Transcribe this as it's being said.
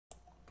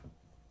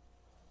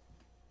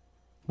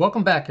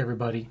Welcome back,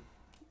 everybody.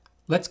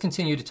 Let's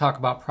continue to talk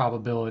about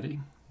probability.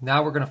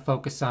 Now we're going to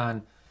focus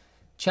on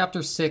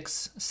Chapter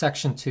 6,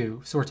 Section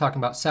 2. So we're talking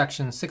about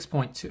Section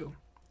 6.2.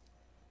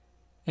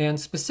 And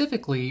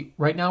specifically,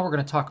 right now we're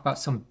going to talk about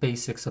some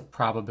basics of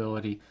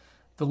probability.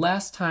 The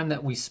last time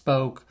that we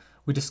spoke,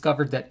 we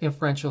discovered that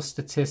inferential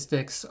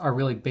statistics are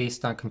really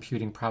based on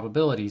computing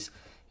probabilities.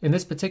 In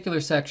this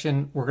particular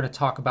section, we're going to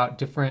talk about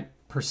different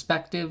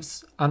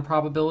perspectives on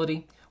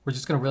probability. We're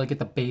just going to really get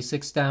the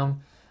basics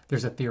down.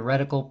 There's a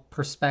theoretical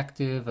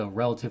perspective, a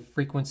relative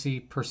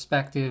frequency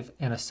perspective,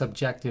 and a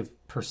subjective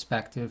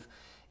perspective.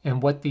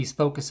 And what these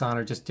focus on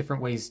are just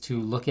different ways to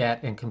look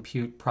at and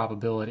compute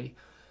probability.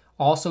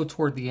 Also,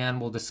 toward the end,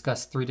 we'll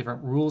discuss 3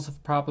 different rules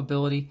of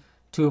probability,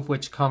 2 of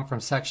which come from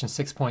Section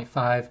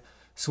 6.5.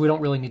 So we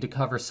don't really need to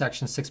cover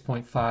Section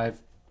 6.5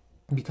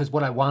 because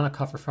what I want to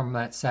cover from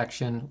that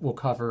section we'll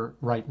cover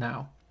right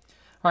now.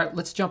 All right,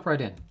 let's jump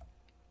right in.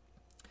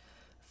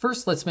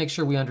 First, let's make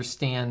sure we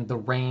understand the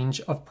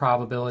range of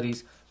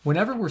probabilities.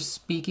 Whenever we're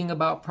speaking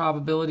about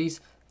probabilities,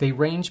 they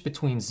range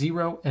between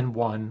 0 and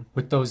 1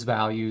 with those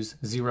values,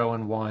 0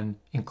 and 1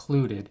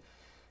 included.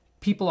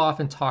 People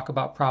often talk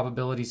about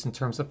probabilities in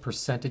terms of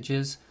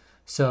percentages.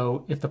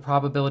 So if the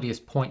probability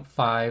is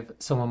 0.5,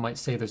 someone might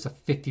say there's a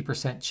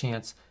 50%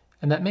 chance,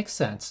 and that makes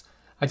sense.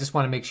 I just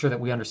want to make sure that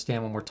we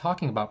understand when we're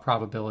talking about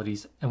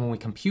probabilities and when we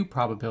compute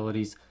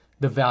probabilities,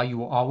 the value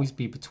will always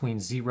be between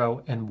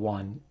 0 and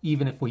 1,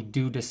 even if we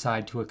do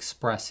decide to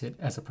express it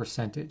as a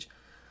percentage.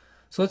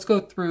 So let's go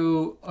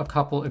through a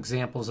couple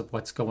examples of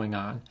what's going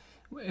on.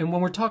 And when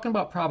we're talking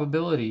about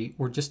probability,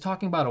 we're just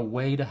talking about a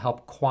way to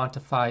help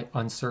quantify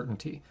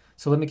uncertainty.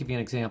 So let me give you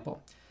an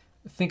example.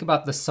 Think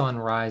about the sun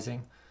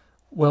rising.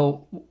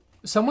 Well,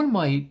 someone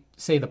might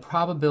say the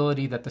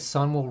probability that the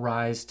sun will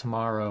rise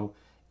tomorrow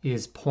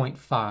is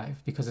 0.5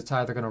 because it's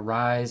either going to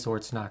rise or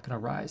it's not going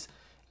to rise.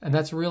 And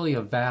that's really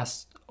a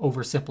vast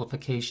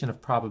oversimplification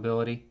of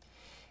probability.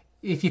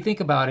 If you think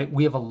about it,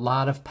 we have a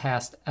lot of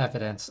past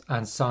evidence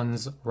on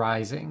suns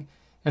rising.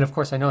 And of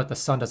course, I know that the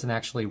sun doesn't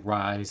actually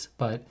rise,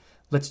 but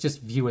let's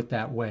just view it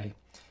that way.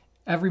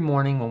 Every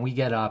morning when we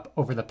get up,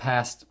 over the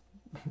past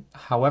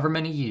however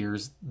many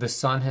years, the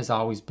sun has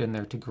always been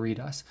there to greet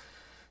us.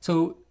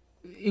 So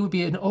it would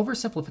be an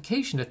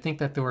oversimplification to think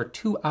that there are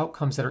 2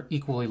 outcomes that are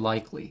equally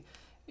likely.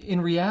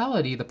 In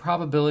reality, the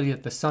probability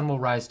that the sun will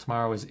rise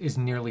tomorrow is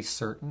nearly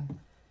certain.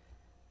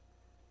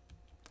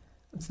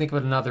 Let's think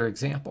of another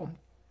example.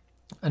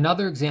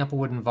 Another example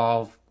would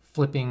involve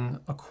flipping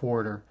a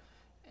quarter.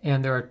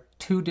 And there are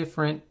 2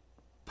 different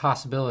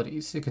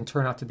possibilities. It can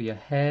turn out to be a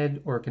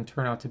head or it can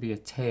turn out to be a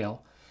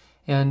tail.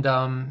 And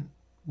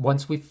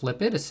once we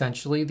flip it,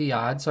 essentially the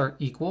odds are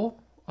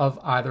equal of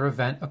either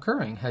event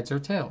occurring, heads or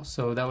tails.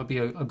 So that would be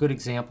a good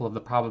example of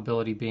the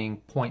probability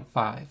being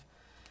 0.5.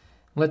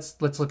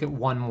 Let's look at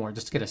one more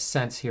just to get a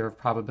sense here of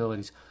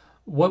probabilities.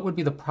 What would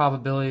be the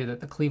probability that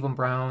the Cleveland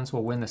Browns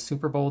will win the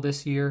Super Bowl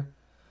this year?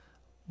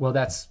 Well,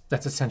 that's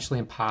essentially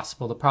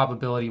impossible. The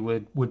probability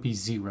would be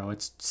 0.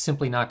 It's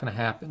simply not going to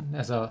happen.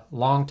 As a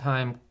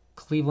longtime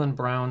Cleveland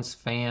Browns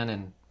fan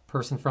and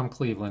person from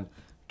Cleveland,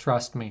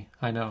 trust me,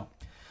 I know.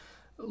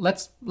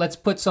 Let's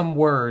put some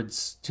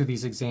words to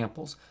these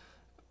examples.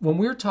 When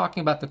we were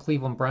talking about the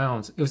Cleveland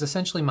Browns, it was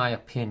essentially my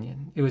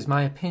opinion. It was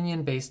my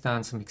opinion based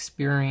on some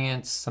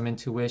experience, some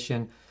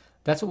intuition.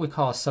 That's what we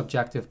call a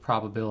subjective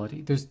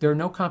probability. There are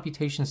no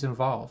computations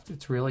involved.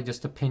 It's really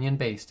just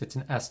opinion-based. It's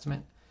an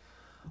estimate.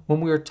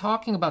 When we were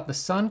talking about the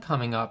sun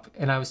coming up,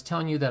 and I was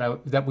telling you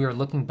that we were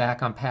looking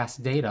back on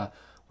past data,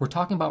 we're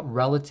talking about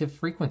relative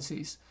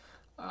frequencies.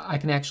 I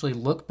can actually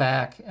look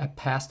back at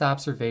past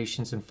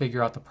observations and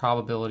figure out the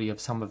probability of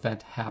some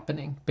event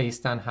happening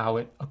based on how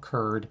it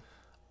occurred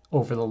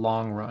over the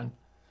long run.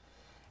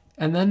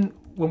 And then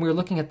when we were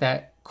looking at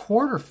that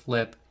quarter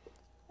flip,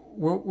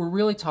 we're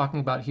really talking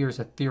about here is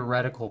a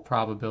theoretical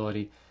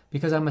probability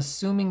because I'm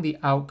assuming the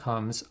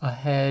outcomes, a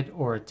head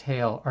or a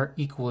tail, are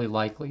equally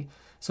likely.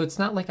 So it's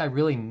not like I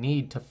really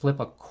need to flip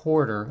a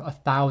quarter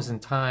 1,000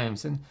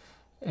 times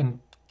and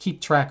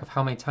keep track of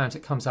how many times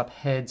it comes up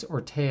heads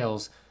or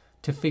tails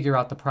to figure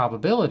out the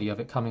probability of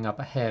it coming up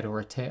a head or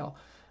a tail,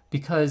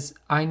 because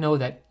I know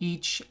that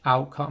each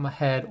outcome, a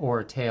head or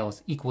a tail,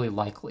 is equally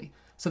likely.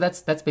 So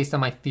that's based on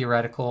my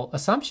theoretical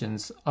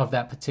assumptions of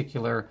that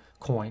particular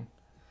coin.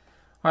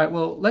 All right,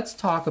 well, let's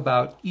talk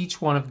about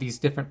each one of these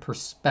different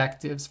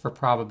perspectives for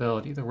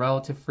probability: the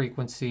relative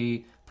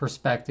frequency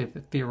perspective,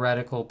 the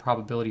theoretical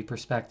probability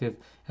perspective,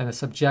 and the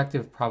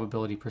subjective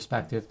probability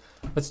perspective.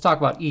 Let's talk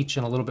about each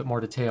in a little bit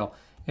more detail.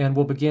 And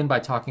we'll begin by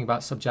talking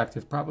about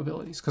subjective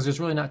probabilities, because there's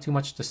really not too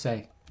much to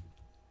say.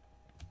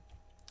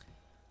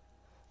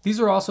 These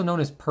are also known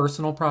as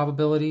personal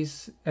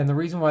probabilities, and the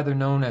reason why they're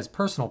known as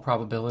personal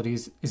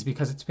probabilities is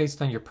because it's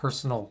based on your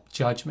personal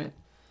judgment.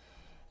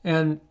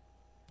 And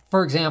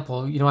for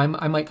example,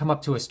 I might come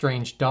up to a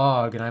strange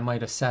dog and I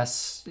might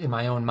assess in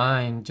my own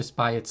mind just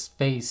by its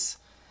face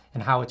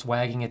and how it's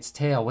wagging its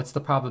tail, what's the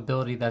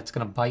probability that it's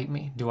going to bite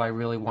me? Do I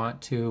really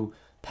want to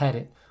pet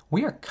it?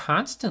 We are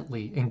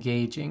constantly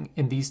engaging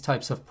in these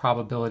types of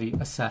probability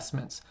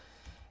assessments.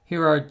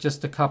 Here are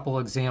just a couple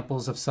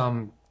examples of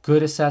some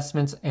good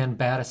assessments and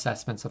bad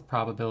assessments of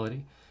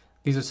probability.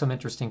 These are some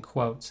interesting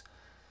quotes.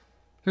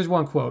 Here's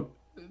one quote.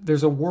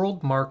 There's a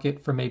world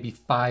market for maybe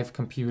 5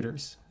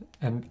 computers.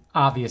 And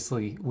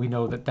obviously, we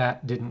know that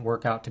that didn't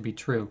work out to be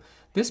true.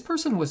 This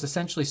person was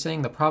essentially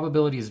saying the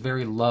probability is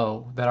very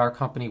low that our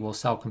company will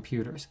sell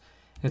computers.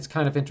 It's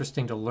kind of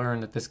interesting to learn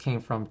that this came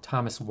from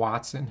Thomas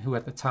Watson, who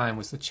at the time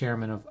was the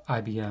chairman of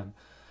IBM.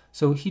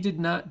 So he did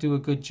not do a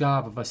good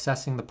job of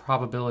assessing the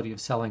probability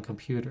of selling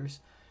computers.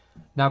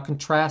 Now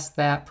contrast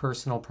that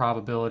personal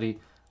probability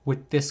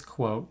with this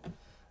quote.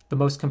 The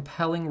most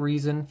compelling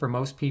reason for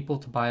most people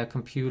to buy a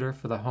computer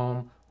for the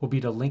home will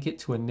be to link it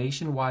to a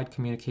nationwide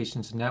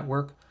communications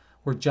network.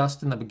 We're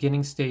just in the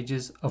beginning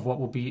stages of what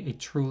will be a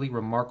truly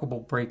remarkable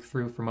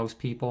breakthrough for most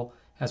people,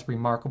 as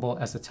remarkable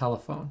as a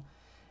telephone.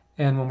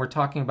 And when we're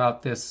talking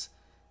about this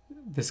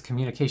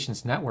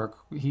communications network,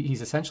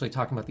 he's essentially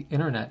talking about the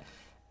internet.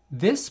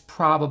 This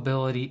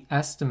probability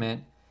estimate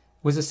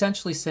was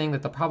essentially saying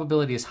that the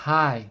probability is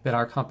high that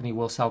our company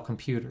will sell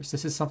computers.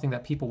 This is something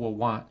that people will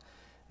want.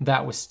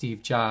 That was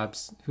Steve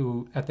Jobs,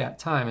 who at that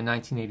time in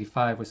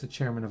 1985 was the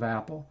chairman of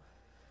Apple.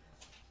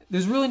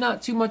 There's really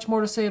not too much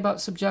more to say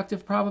about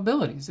subjective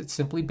probabilities. It's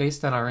simply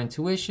based on our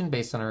intuition,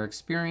 based on our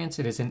experience.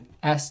 It is an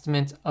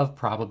estimate of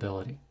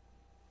probability.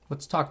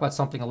 Let's talk about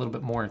something a little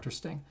bit more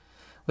interesting.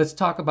 Let's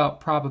talk about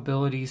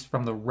probabilities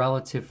from the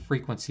relative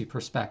frequency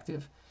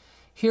perspective.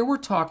 Here we're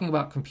talking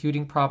about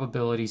computing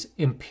probabilities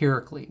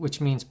empirically, which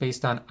means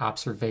based on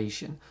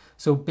observation.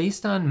 So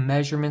based on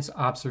measurements,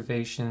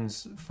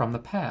 observations from the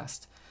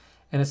past.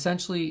 And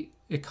essentially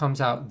it comes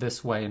out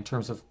this way in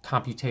terms of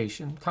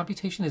computation.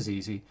 Computation is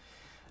easy.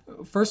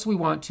 First we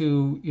want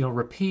to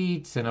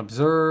repeat and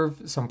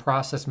observe some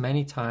process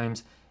many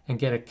times and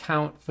get a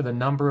count for the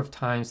number of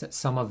times that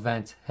some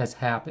event has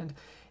happened.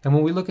 And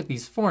when we look at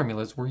these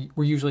formulas,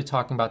 we're usually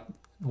talking about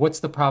what's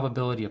the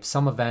probability of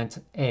some event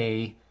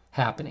A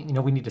happening.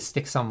 We need to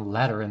stick some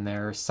letter in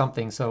there or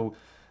something so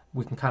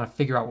we can kind of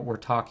figure out what we're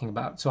talking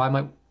about. So I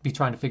might be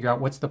trying to figure out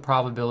what's the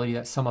probability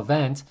that some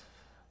event,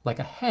 like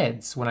a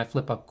heads when I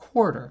flip a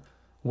quarter,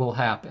 will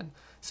happen.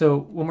 So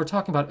when we're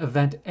talking about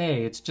event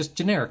A, it's just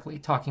generically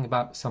talking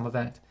about some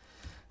event.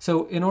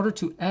 So in order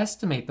to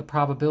estimate the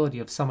probability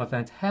of some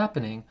event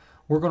happening,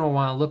 we're going to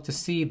want to look to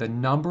see the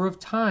number of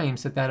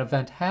times that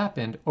event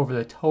happened over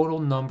the total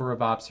number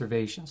of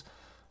observations.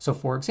 So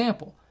for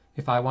example,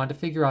 if I wanted to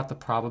figure out the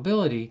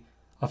probability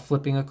of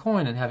flipping a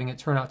coin and having it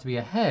turn out to be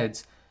a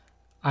heads,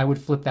 I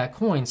would flip that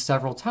coin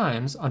several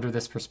times under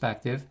this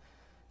perspective,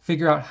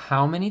 figure out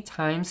how many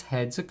times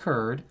heads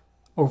occurred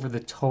over the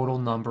total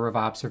number of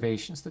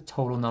observations, the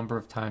total number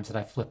of times that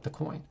I flipped the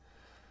coin.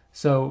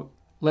 So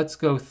let's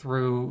go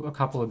through a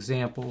couple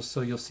examples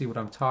so you'll see what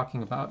I'm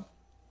talking about.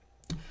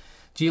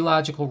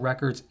 Geological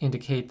records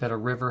indicate that a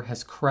river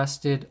has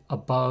crested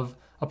above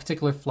a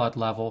particular flood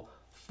level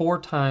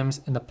 4 times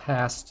in the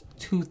past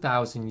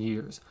 2,000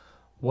 years.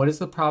 What is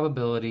the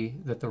probability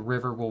that the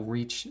river will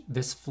reach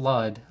this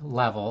flood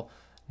level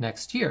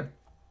next year?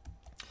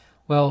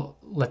 Well,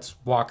 let's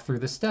walk through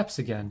the steps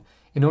again.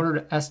 In order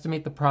to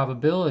estimate the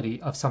probability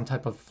of some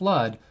type of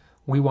flood,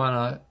 we want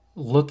to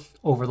look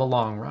over the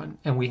long run,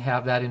 and we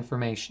have that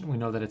information. We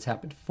know that it's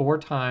happened 4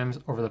 times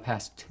over the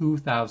past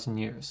 2,000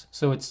 years.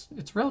 So it's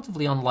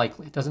relatively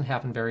unlikely. It doesn't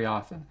happen very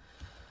often.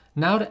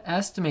 Now to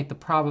estimate the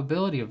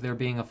probability of there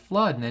being a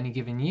flood in any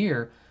given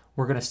year,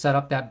 we're going to set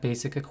up that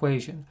basic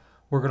equation.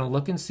 We're going to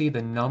look and see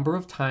the number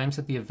of times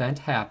that the event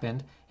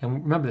happened.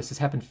 And remember, this has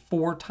happened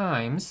 4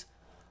 times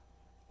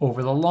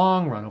over the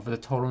long run, over the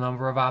total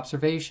number of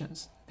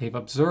observations. They've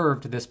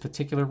observed this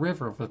particular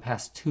river over the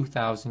past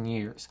 2,000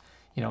 years,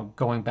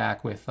 going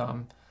back with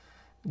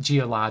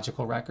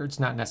geological records,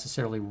 not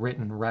necessarily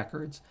written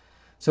records.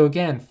 So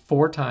again,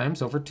 4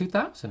 times over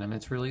 2,000. I mean,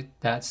 it's really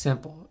that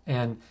simple.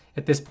 And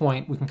at this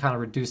point, we can kind of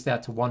reduce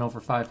that to 1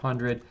 over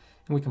 500,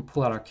 and we can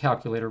pull out our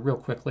calculator real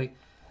quickly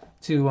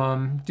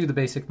to do the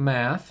basic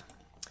math.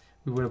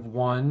 We would have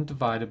 1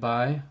 divided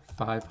by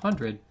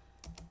 500,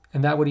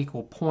 and that would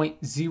equal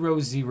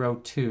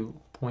 0.002.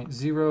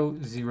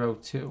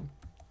 0.002.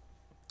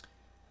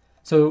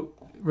 So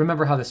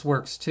remember how this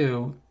works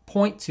too.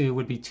 0.2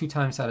 would be 2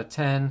 times out of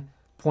 10.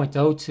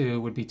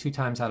 0.02 would be 2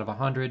 times out of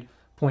 100.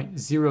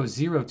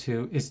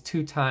 0.002 is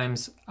 2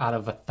 times out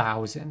of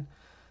 1,000.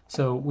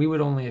 So we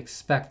would only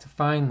expect to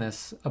find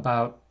this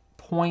about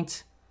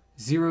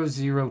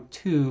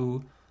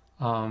 0.002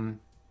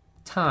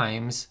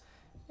 times.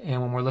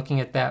 And when we're looking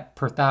at that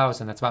per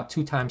 1,000, that's about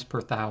 2 times per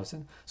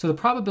 1,000. So the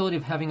probability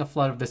of having a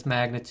flood of this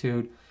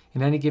magnitude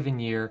in any given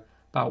year,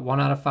 about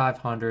 1 out of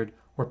 500,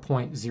 or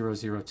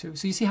 0.002.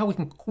 So you see how we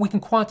can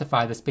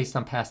quantify this based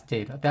on past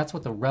data. That's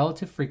what the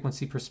relative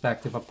frequency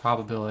perspective of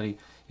probability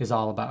is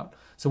all about.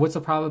 So what's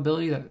the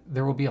probability that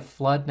there will be a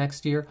flood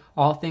next year?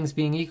 All things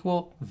being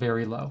equal,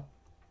 very low.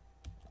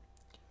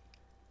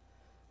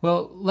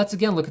 Well, let's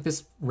again look at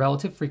this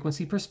relative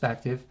frequency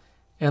perspective,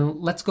 and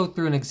let's go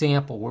through an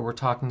example where we're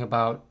talking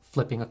about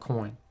flipping a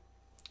coin.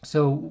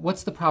 So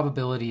what's the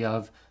probability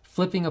of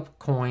flipping a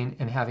coin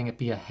and having it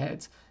be a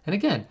heads. And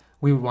again,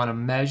 we would want to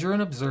measure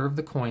and observe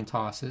the coin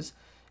tosses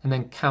and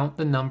then count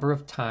the number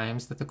of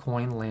times that the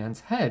coin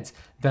lands heads.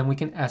 Then we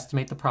can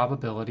estimate the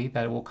probability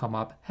that it will come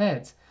up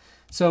heads.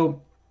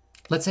 So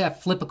let's say I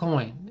flip a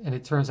coin and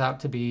it turns out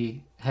to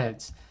be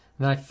heads.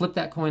 And then I flip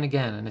that coin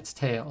again and it's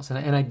tails.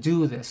 And I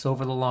do this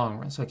over the long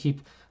run. So I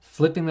keep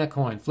flipping that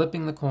coin,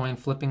 flipping the coin,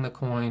 flipping the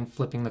coin,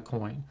 flipping the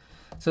coin.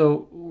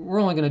 So we're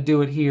only going to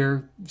do it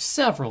here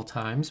several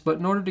times, but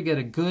in order to get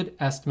a good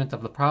estimate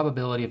of the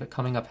probability of it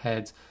coming up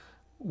heads,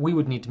 we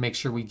would need to make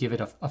sure we give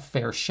it a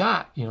fair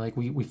shot. You know, like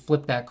we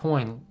flip that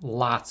coin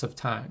lots of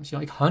times, you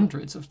know, like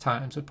hundreds of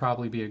times would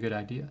probably be a good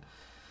idea.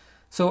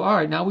 So, all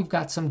right, now we've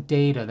got some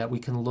data that we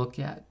can look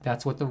at.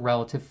 That's what the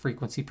relative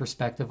frequency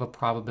perspective of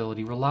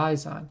probability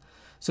relies on.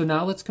 So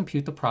now let's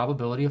compute the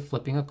probability of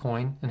flipping a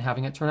coin and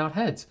having it turn out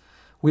heads.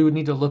 We would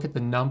need to look at the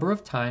number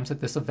of times that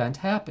this event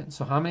happens.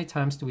 So how many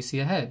times do we see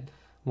a head?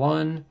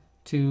 1,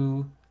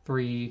 2,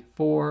 3,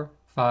 4,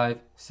 5,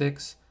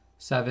 6,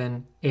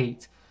 7,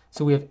 8.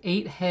 So we have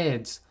 8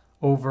 heads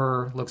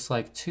over, looks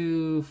like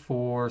 2,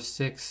 4,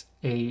 6,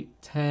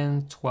 8,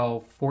 10,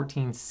 12,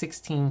 14,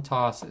 16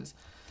 tosses.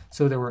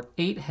 So there were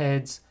 8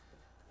 heads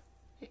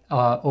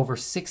over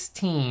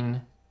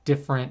 16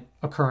 different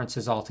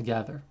occurrences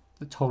altogether,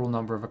 the total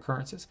number of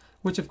occurrences,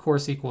 which of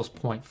course equals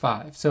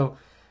 0.5. So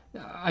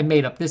I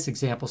made up this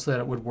example so that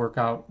it would work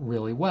out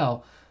really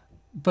well.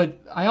 But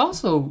I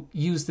also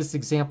use this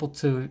example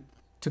to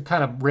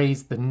kind of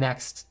raise the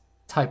next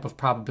type of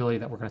probability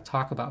that we're going to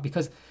talk about,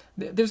 because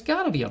there's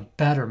got to be a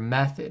better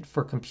method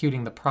for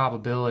computing the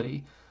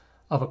probability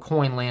of a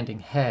coin landing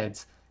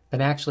heads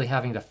than actually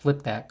having to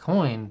flip that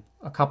coin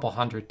a couple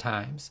hundred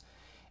times.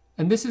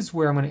 And this is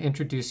where I'm going to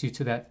introduce you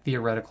to that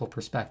theoretical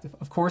perspective.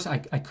 Of course, I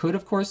could,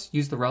 of course,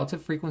 use the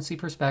relative frequency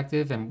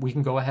perspective, and we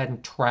can go ahead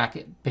and track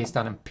it based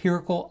on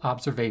empirical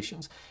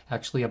observations,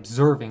 actually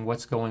observing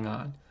what's going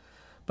on.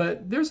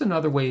 But there's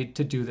another way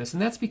to do this,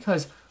 and that's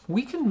because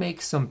we can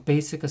make some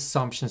basic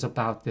assumptions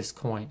about this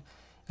coin.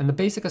 And the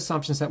basic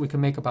assumptions that we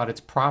can make about its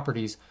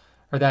properties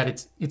are that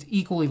it's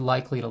equally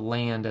likely to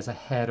land as a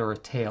head or a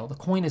tail. The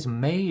coin is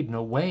made in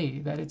a way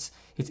that it's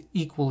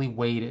equally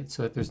weighted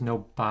so that there's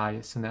no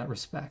bias in that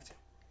respect.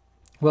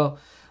 Well,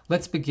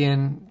 let's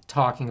begin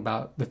talking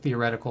about the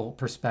theoretical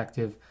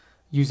perspective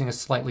using a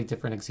slightly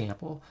different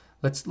example.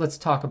 Let's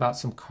talk about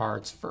some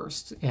cards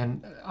first,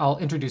 and I'll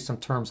introduce some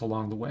terms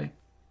along the way.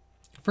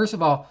 First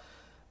of all,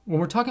 when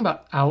we're talking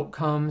about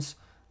outcomes,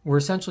 we're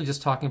essentially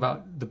just talking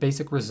about the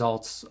basic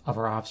results of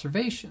our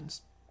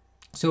observations.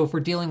 So if we're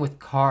dealing with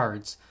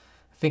cards,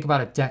 think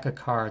about a deck of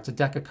cards. A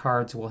deck of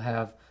cards will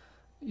have,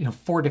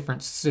 4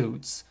 different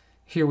suits.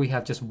 Here we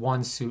have just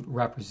one suit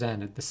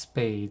represented, the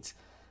spades.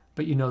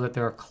 But you know that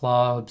there are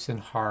clubs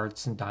and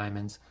hearts and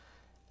diamonds.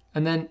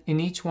 And then in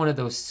each one of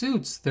those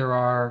suits, there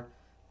are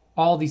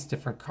all these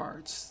different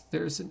cards.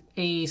 There's an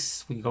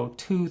ace, we go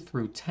 2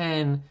 through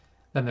 10.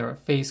 Then there are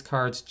face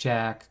cards,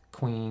 jack,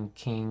 queen,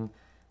 king.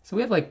 So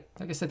we have I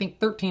think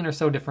 13 or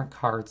so different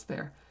cards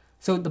there.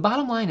 So the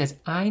bottom line is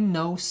I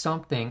know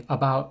something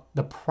about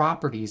the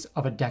properties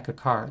of a deck of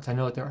cards. I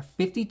know that there are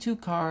 52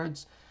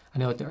 cards. I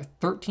know that there are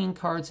 13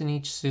 cards in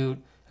each suit,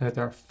 and that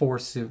there are 4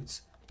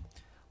 suits.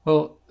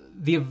 Well,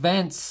 the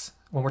events,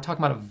 when we're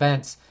talking about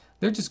events,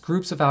 they're just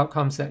groups of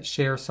outcomes that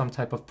share some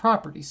type of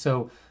property.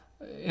 So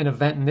an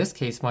event in this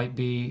case might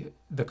be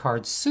the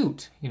card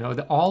suit.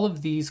 All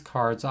of these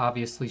cards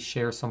obviously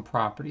share some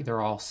property. They're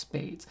all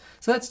spades.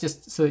 So that's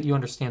just so that you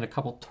understand a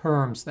couple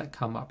terms that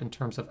come up in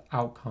terms of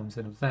outcomes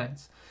and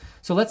events.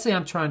 So let's say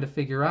I'm trying to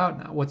figure out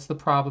now what's the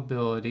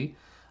probability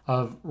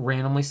of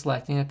randomly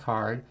selecting a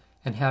card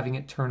and having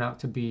it turn out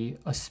to be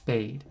a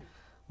spade.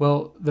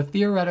 Well, the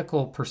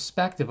theoretical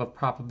perspective of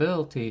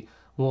probability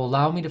will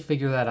allow me to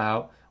figure that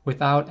out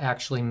without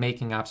actually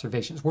making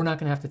observations. We're not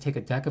going to have to take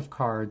a deck of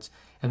cards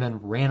and then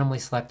randomly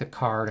select a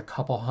card a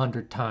couple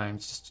hundred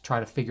times just to try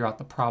to figure out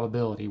the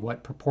probability.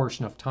 What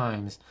proportion of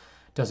times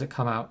does it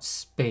come out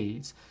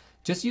spades?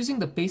 Just using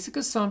the basic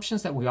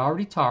assumptions that we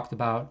already talked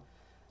about,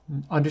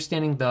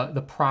 understanding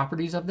the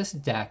properties of this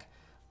deck,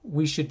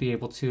 we should be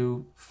able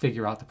to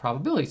figure out the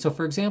probability. So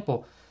for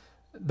example,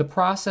 the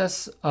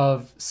process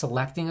of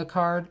selecting a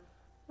card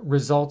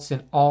results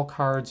in all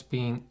cards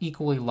being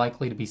equally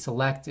likely to be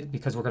selected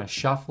because we're going to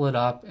shuffle it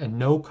up and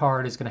no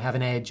card is going to have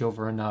an edge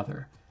over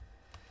another.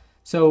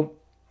 So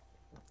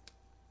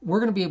we're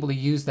going to be able to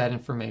use that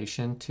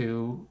information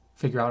to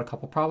figure out a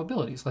couple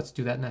probabilities. Let's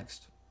do that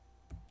next.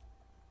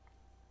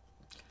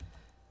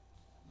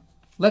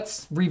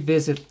 Let's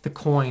revisit the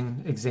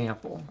coin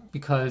example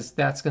because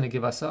that's going to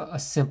give us a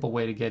simple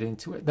way to get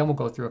into it. Then we'll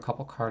go through a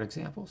couple card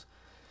examples.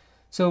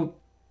 So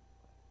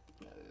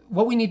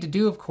what we need to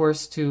do, of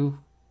course, to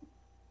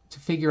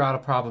figure out a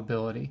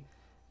probability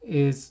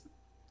is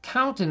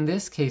count, in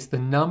this case, the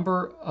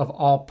number of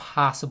all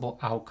possible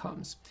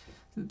outcomes.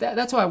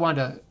 That's why I wanted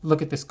to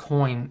look at this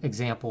coin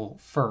example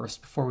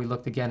first before we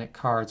looked again at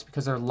cards,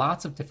 because there are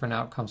lots of different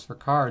outcomes for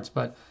cards,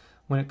 but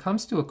when it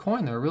comes to a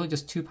coin, there are really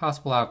just 2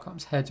 possible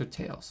outcomes, heads or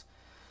tails.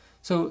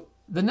 So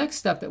The next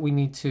step that we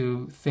need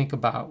to think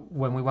about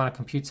when we want to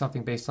compute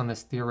something based on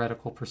this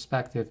theoretical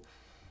perspective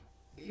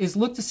is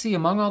look to see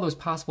among all those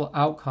possible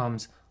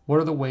outcomes, what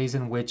are the ways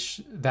in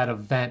which that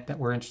event that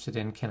we're interested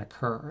in can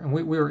occur. And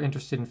we were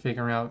interested in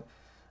figuring out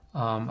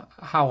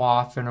how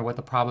often or what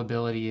the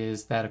probability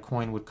is that a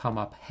coin would come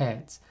up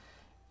heads.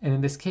 And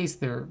in this case,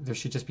 there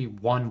should just be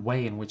one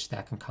way in which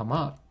that can come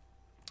up.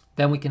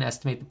 Then we can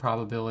estimate the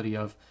probability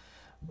of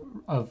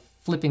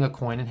flipping a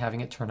coin and having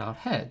it turn out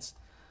heads.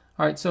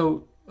 All right,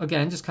 so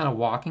again, just kind of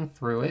walking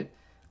through it,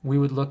 we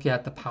would look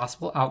at the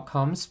possible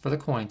outcomes for the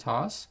coin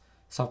toss.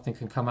 Something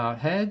can come out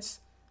heads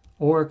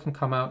or it can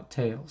come out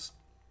tails.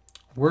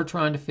 We're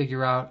trying to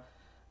figure out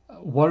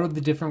what are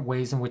the different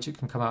ways in which it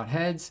can come out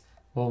heads.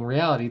 Well, in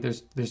reality,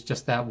 there's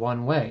just that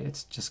one way.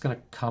 It's just going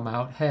to come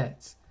out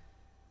heads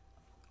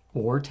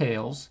or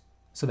tails.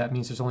 So that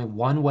means there's only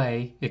one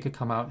way it could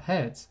come out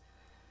heads.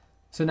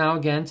 So now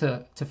again,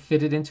 to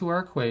fit it into our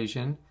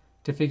equation,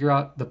 to figure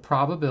out the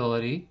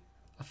probability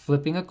of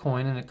flipping a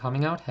coin and it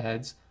coming out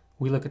heads,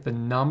 we look at the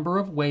number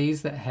of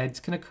ways that heads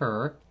can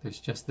occur. There's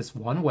just this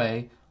one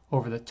way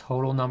over the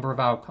total number of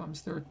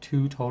outcomes. There are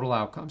 2 total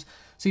outcomes.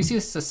 So you see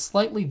this is a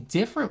slightly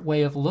different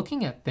way of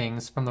looking at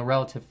things from the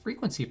relative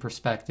frequency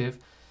perspective,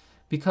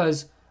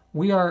 because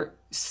we are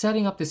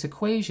setting up this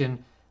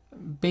equation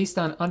based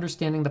on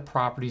understanding the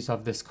properties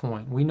of this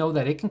coin. We know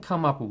that it can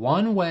come up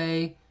one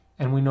way,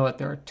 and we know that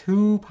there are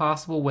 2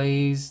 possible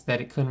ways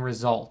that it can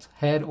result,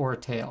 head or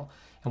tail.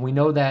 And we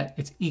know that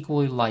it's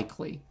equally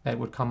likely that it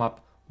would come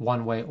up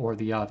one way or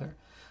the other.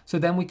 So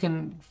then we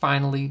can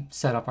finally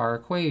set up our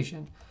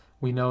equation.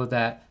 We know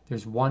that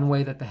there's one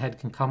way that the head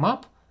can come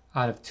up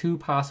out of 2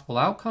 possible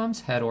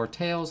outcomes, head or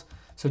tails.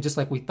 So just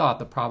like we thought,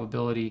 the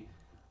probability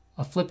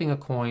of flipping a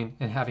coin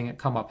and having it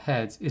come up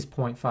heads is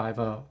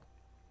 0.50.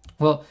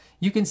 Well,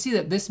 you can see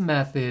that this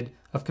method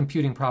of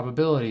computing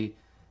probability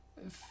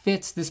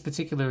fits this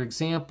particular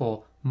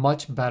example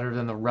much better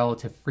than the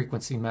relative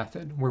frequency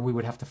method, where we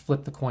would have to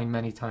flip the coin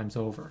many times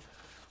over.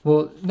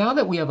 Well, now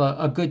that we have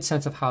a good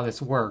sense of how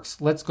this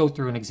works, let's go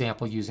through an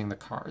example using the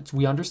cards.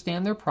 We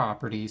understand their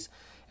properties,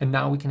 and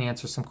now we can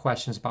answer some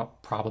questions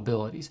about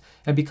probabilities.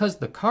 And because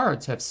the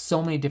cards have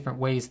so many different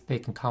ways that they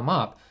can come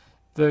up,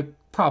 the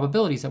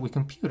probabilities that we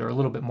compute are a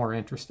little bit more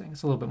interesting.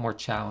 It's a little bit more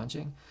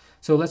challenging.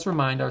 So let's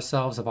remind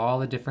ourselves of all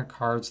the different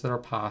cards that are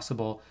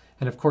possible.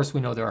 And of course,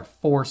 we know there are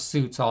 4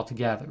 suits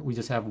altogether. We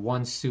just have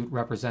one suit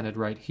represented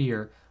right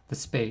here, the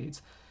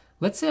spades.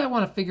 Let's say I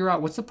want to figure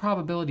out what's the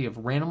probability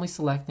of randomly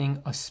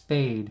selecting a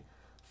spade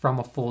from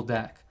a full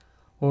deck.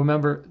 Well,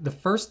 remember, the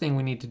first thing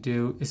we need to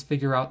do is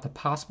figure out the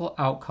possible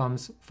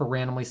outcomes for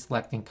randomly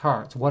selecting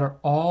cards. What are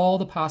all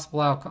the possible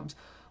outcomes?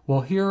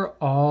 Well, here are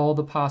all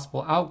the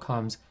possible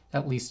outcomes,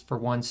 at least for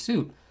one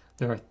suit.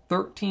 There are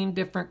 13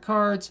 different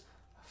cards,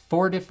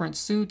 4 different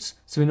suits,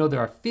 so we know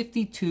there are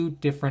 52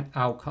 different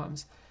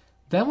outcomes.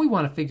 Then we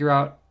want to figure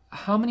out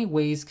how many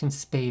ways can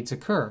spades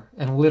occur?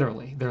 And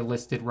literally, they're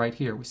listed right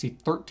here. We see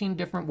 13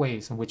 different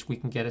ways in which we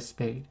can get a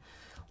spade.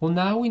 Well,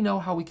 now we know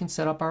how we can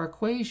set up our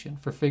equation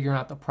for figuring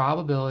out the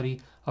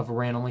probability of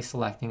randomly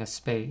selecting a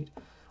spade.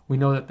 We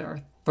know that there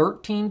are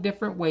 13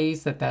 different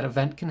ways that that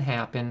event can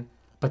happen,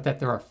 but that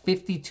there are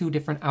 52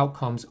 different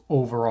outcomes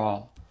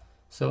overall.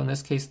 So in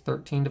this case,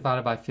 13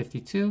 divided by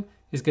 52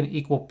 is going to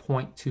equal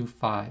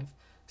 0.25.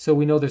 So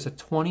we know there's a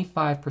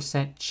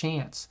 25%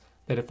 chance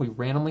that if we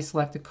randomly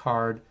select a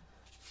card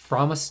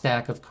from a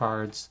stack of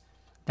cards,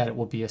 that it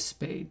will be a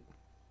spade.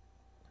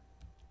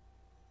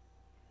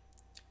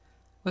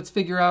 Let's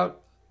figure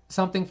out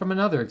something from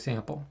another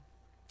example.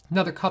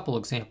 Another couple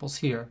examples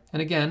here.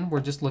 And again, we're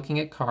just looking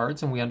at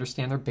cards and we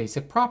understand their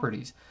basic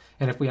properties.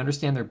 And if we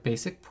understand their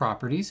basic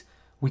properties,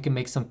 we can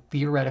make some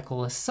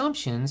theoretical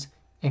assumptions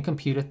and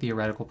compute a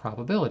theoretical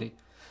probability.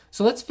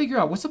 So let's figure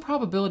out what's the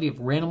probability of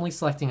randomly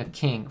selecting a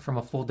king from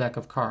a full deck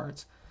of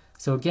cards.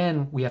 So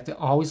again, we have to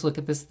always look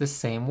at this the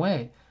same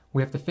way.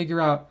 We have to figure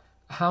out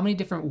how many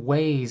different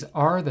ways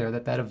are there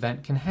that that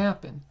event can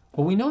happen.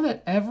 Well, we know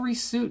that every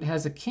suit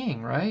has a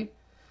king, right?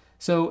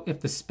 So if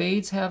the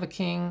spades have a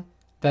king,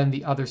 then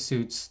the other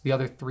suits, the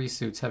other 3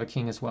 suits have a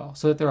king as well.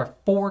 So that there are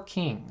 4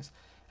 kings.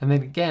 And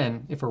then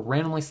again, if we're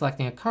randomly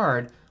selecting a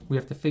card, we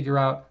have to figure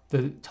out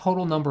the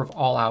total number of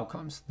all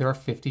outcomes. There are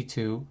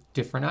 52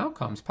 different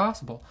outcomes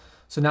possible.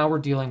 So now we're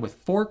dealing with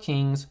 4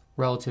 kings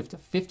relative to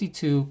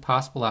 52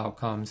 possible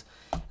outcomes.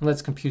 And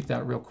let's compute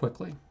that real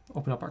quickly.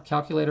 Open up our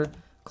calculator,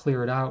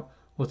 clear it out.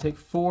 We'll take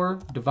 4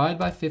 divided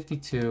by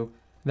 52.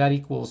 That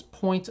equals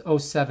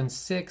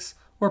 0.076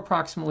 or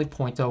approximately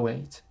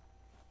 0.08.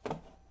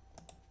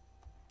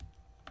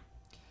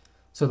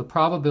 So the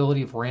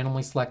probability of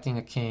randomly selecting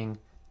a king,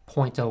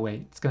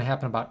 0.08. It's going to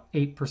happen about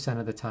 8%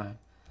 of the time.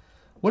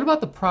 What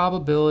about the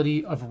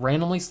probability of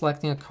randomly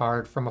selecting a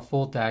card from a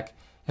full deck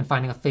and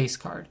finding a face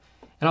card?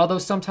 And although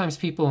sometimes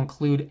people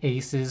include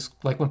aces,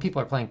 like when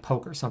people are playing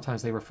poker,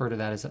 sometimes they refer to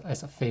that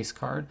as a face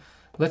card.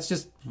 Let's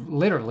just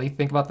literally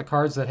think about the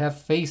cards that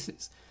have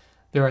faces.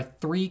 There are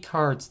 3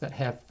 cards that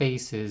have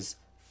faces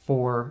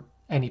for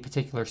any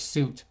particular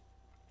suit.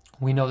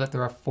 We know that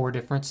there are 4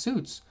 different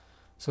suits.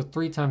 So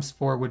 3 times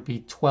 4 would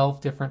be 12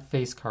 different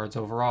face cards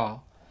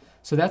overall.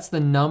 So that's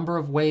the number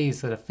of ways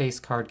that a face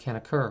card can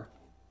occur.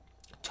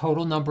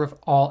 Total number of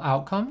all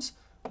outcomes,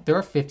 there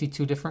are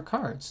 52 different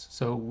cards.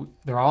 So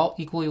they're all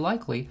equally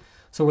likely.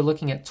 So we're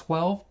looking at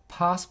 12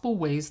 possible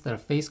ways that a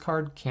face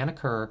card can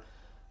occur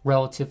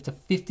relative to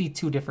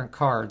 52 different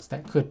cards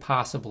that could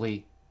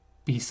possibly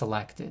be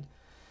selected.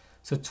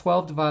 So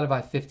 12 divided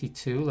by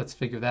 52, let's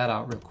figure that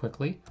out real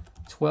quickly.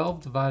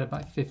 12 divided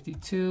by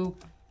 52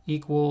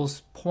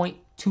 equals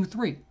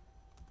 0.23.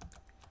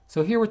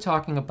 So here we're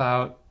talking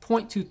about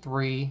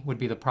 0.23 would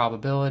be the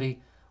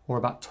probability, or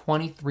about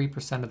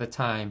 23% of the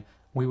time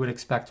we would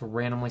expect to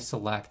randomly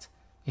select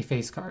a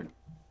face card.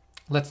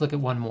 Let's look at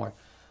one more.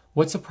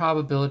 What's the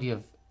probability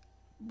of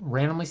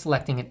randomly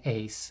selecting an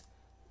ace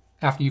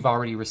after you've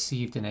already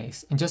received an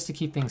ace? And just to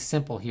keep things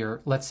simple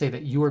here, let's say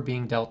that you are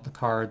being dealt the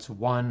cards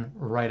one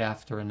right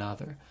after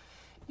another.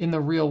 In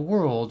the real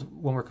world,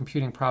 when we're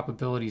computing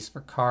probabilities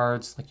for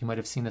cards, like you might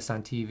have seen this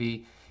on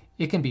TV,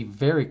 it can be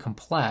very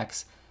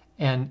complex.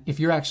 And if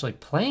you're actually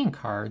playing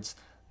cards,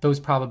 those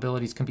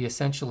probabilities can be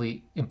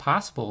essentially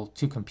impossible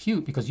to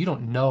compute because you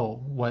don't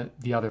know what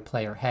the other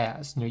player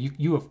has.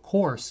 You of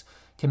course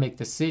can make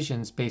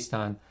decisions based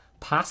on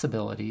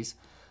possibilities,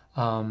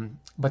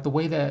 but the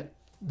way that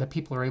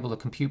people are able to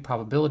compute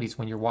probabilities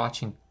when you're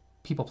watching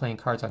people playing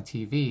cards on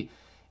TV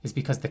is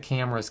because the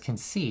cameras can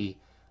see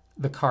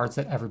the cards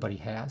that everybody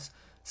has.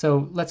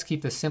 So let's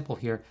keep this simple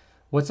here.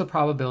 What's the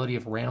probability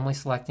of randomly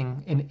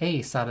selecting an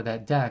ace out of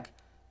that deck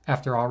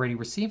after already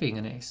receiving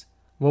an ace?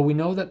 Well, we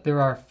know that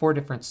there are 4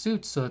 different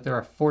suits, so that there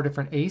are 4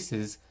 different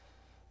aces.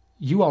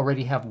 You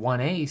already have 1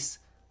 ace,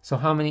 so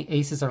how many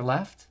aces are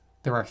left?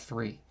 There are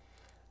 3.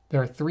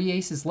 There are 3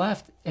 aces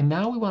left, and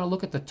now we want to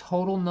look at the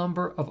total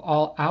number of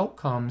all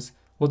outcomes.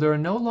 Well, there are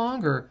no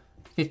longer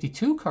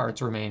 52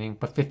 cards remaining,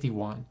 but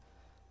 51.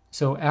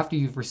 So after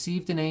you've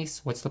received an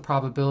ace, what's the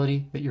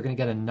probability that you're going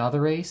to get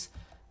another ace?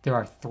 There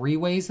are 3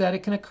 ways that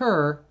it can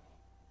occur,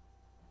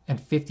 and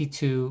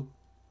 52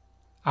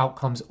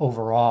 outcomes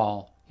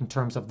overall in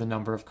terms of the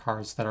number of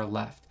cards that are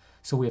left.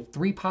 So we have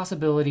 3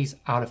 possibilities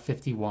out of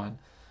 51.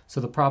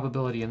 So the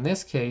probability in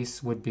this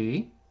case would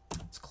be,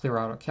 let's clear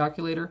out our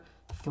calculator,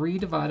 3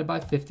 divided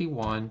by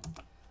 51,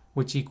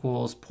 which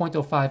equals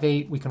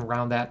 0.058. We can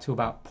round that to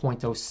about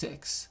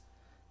 0.06.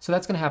 So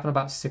that's going to happen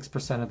about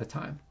 6% of the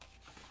time.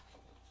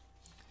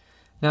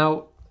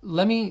 Now,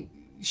 let me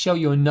show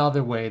you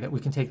another way that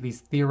we can take these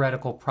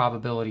theoretical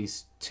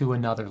probabilities to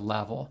another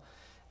level.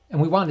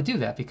 And we want to do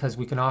that because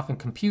we can often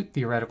compute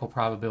theoretical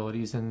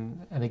probabilities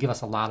and they give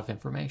us a lot of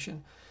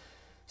information.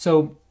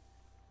 So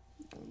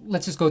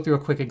let's just go through a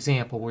quick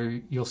example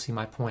where you'll see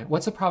my point.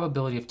 What's the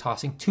probability of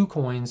tossing 2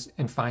 coins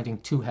and finding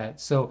 2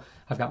 heads? So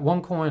I've got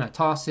 1 coin, I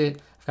toss it.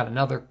 I've got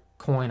another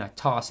coin, I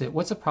toss it.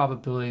 What's the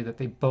probability that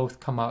they both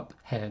come up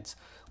heads?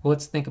 Well,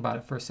 let's think about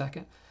it for a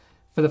second.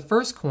 For the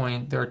first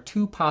coin, there are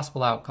 2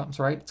 possible outcomes,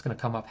 right? It's going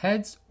to come up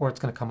heads or it's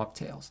going to come up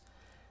tails.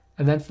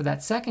 And then for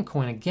that second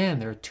coin, again,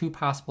 there are 2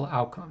 possible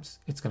outcomes.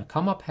 It's going to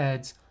come up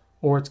heads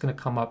or it's going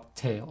to come up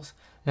tails.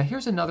 Now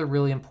here's another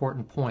really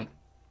important point.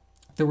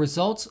 The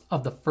results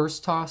of the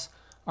first toss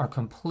are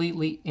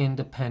completely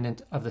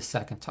independent of the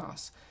second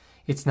toss.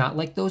 It's not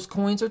like those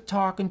coins are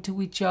talking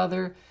to each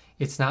other.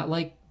 It's not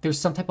like there's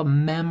some type of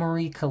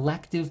memory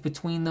collective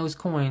between those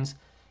coins.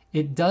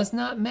 It does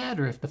not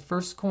matter if the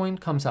first coin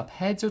comes up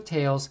heads or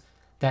tails.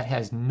 That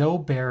has no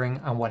bearing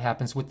on what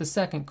happens with the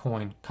second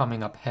coin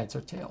coming up heads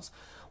or tails.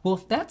 Well,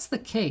 if that's the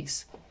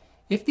case,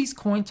 if these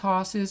coin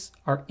tosses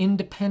are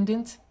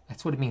independent,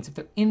 that's what it means. If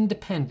they're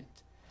independent,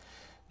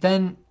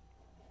 then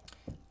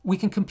we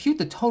can compute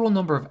the total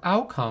number of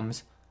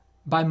outcomes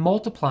by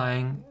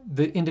multiplying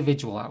the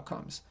individual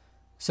outcomes.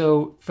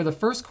 So for the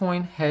first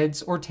coin,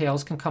 heads or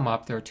tails can come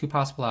up. There are 2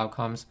 possible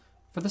outcomes.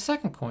 For the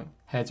second coin,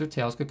 heads or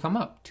tails could come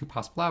up. 2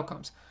 possible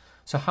outcomes.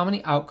 So how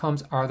many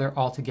outcomes are there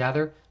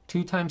altogether?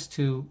 2 times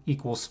 2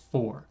 equals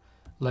 4.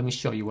 Let me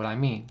show you what I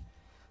mean.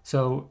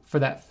 So for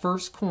that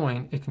first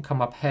coin, it can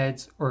come up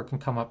heads or it can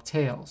come up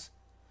tails.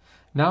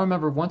 Now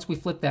remember, once we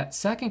flip that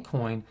second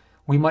coin,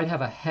 we might have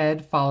a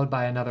head followed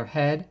by another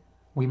head.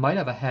 We might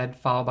have a head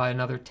followed by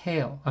another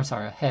tail. I'm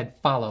sorry, a head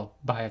followed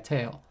by a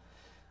tail.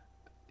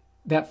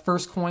 That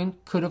first coin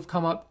could have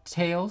come up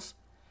tails.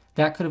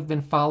 That could have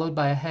been followed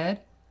by a head,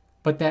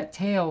 but that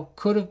tail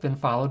could have been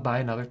followed by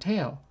another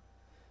tail.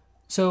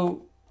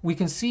 So we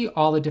can see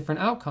all the different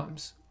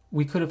outcomes.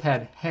 We could have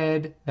had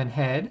head, then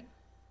head,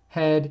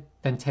 head,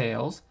 then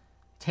tails,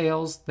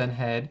 tails, then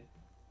head,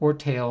 or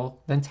tail,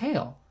 then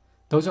tail.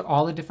 Those are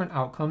all the different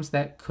outcomes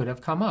that could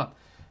have come up.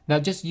 Now,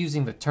 just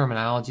using the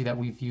terminology that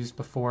we've used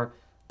before,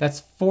 that's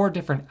 4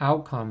 different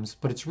outcomes,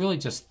 but it's really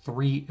just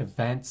 3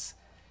 events.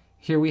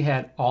 Here we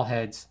had all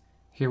heads,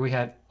 here we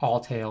had all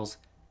tails,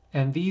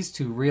 and these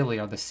 2 really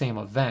are the same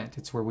event.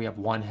 It's where we have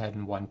 1 head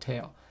and 1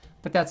 tail.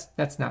 But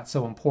that's not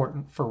so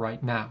important for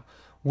right now.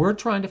 We're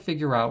trying to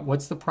figure out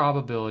what's the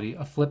probability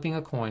of flipping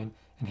a coin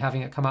and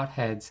having it come out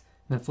heads,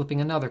 and then flipping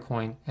another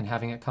coin and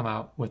having it come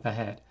out with a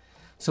head.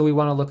 So we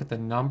want to look at the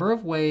number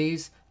of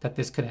ways that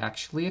this could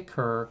actually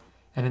occur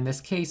And in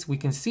this case, we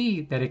can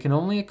see that it can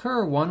only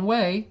occur one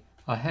way,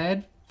 a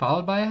head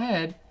followed by a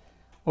head,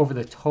 over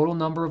the total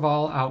number of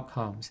all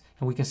outcomes.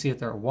 And we can see that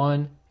there are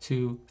 1,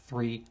 2,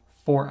 3,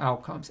 4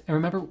 outcomes. And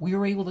remember, we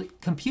were able to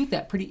compute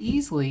that pretty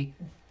easily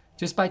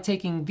just by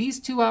taking these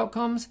two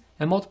outcomes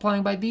and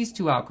multiplying by these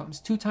two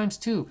outcomes, 2 times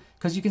 2.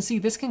 Because you can see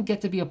this can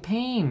get to be a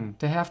pain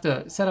to have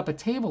to set up a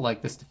table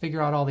like this to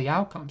figure out all the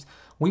outcomes.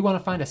 We want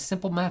to find a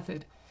simple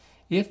method.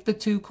 If the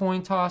two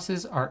coin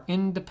tosses are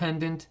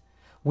independent,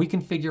 we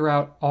can figure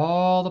out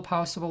all the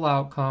possible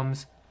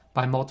outcomes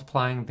by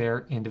multiplying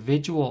their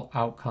individual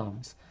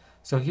outcomes.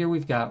 So here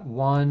we've got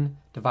 1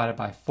 divided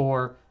by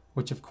 4,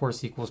 which of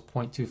course equals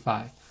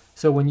 0.25.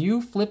 So when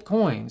you flip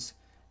coins,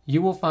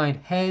 you will find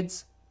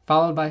heads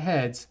followed by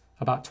heads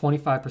about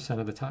 25%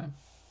 of the time.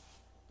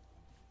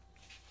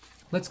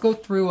 Let's go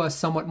through a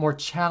somewhat more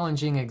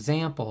challenging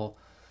example,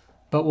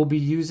 but we'll be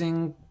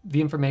using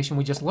the information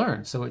we just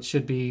learned, so it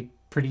should be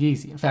pretty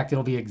easy. In fact,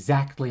 it'll be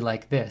exactly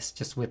like this,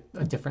 just with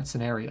a different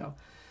scenario.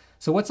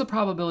 So what's the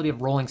probability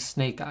of rolling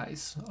snake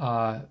eyes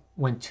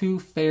when 2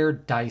 fair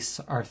dice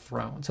are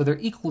thrown? So they're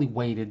equally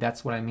weighted.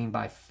 That's what I mean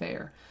by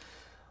fair.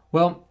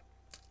 Well,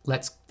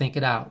 let's think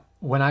it out.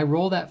 When I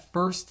roll that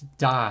first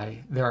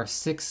die, there are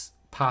 6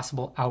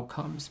 possible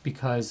outcomes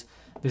because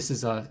this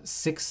is a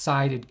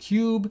 6-sided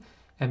cube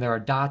and there are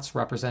dots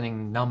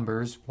representing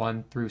numbers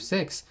 1 through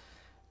 6.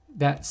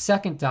 That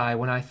second die,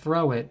 when I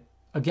throw it,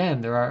 again,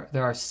 there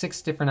are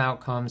 6 different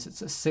outcomes.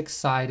 It's a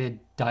 6-sided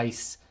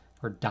dice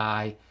or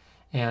die,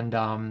 and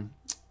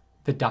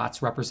the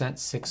dots represent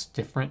 6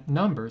 different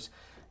numbers.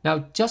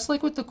 Now, just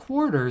like with the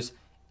quarters,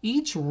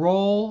 each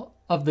roll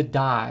of the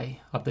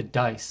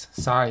dice,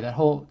 sorry, that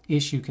whole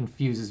issue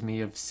confuses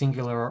me of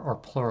singular or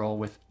plural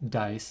with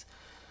dice.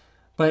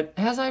 But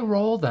as I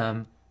roll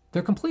them,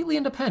 they're completely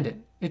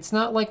independent. It's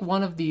not like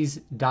one of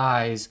these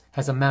dies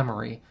has a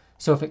memory.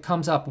 So if it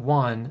comes up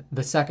 1,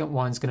 the second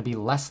one's going to be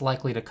less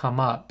likely to come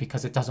up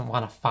because it doesn't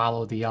want to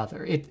follow the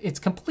other. It's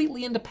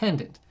completely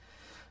independent.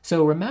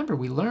 So remember,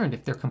 we learned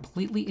if they're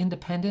completely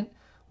independent,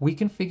 we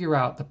can figure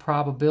out the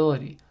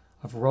probability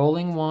of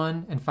rolling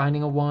 1 and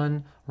finding a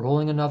 1,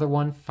 rolling another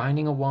one,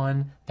 finding a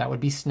 1. That would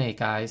be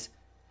snake eyes.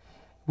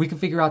 We can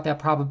figure out that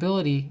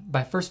probability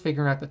by first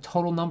figuring out the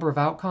total number of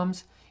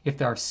outcomes. If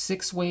there are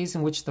 6 ways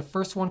in which the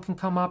first one can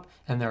come up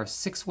and there are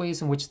 6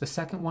 ways in which the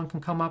second one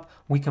can come up,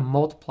 we can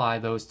multiply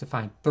those to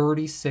find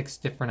 36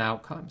 different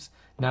outcomes.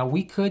 Now,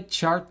 we could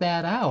chart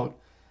that out,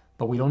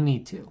 but we don't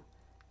need to.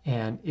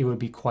 And it would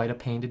be quite a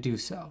pain to do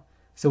so.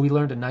 So we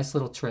learned a nice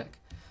little trick.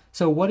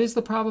 So what is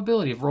the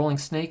probability of rolling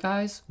snake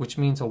eyes, which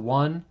means a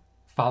 1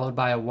 followed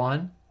by a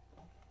 1?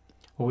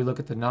 Well, we look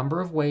at the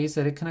number of ways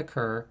that it can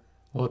occur.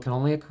 Well, it can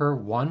only occur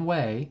one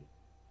way.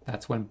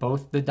 That's when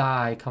both the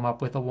die come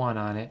up with a 1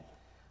 on it.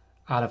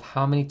 Out of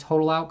how many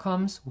total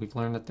outcomes? We've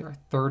learned that there are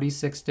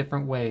 36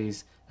 different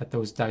ways that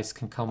those dice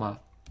can come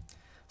up.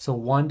 So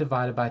 1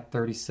 divided by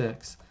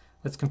 36.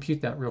 Let's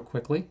compute that real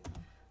quickly.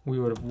 We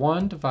would have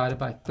 1 divided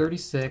by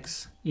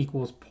 36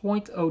 equals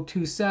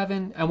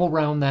 0.027, and we'll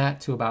round that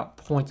to about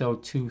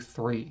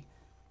 0.023.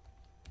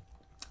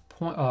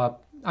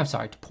 I'm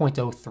sorry, to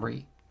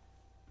 0.03.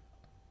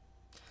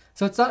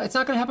 So it's not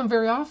going to happen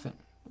very often.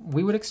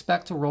 We would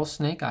expect to roll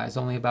snake eyes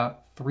only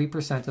about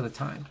 3% of the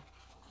time.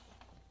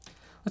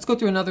 Let's go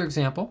through another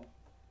example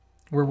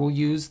where we'll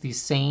use the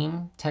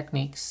same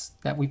techniques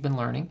that we've been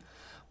learning.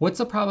 What's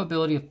the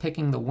probability of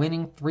picking the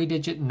winning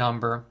 3-digit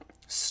number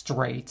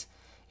straight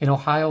in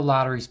Ohio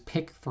Lottery's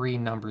Pick 3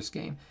 numbers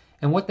game?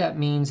 And what that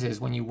means is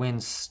when you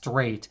win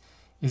straight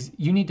is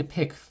you need to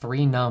pick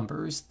 3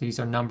 numbers. These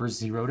are numbers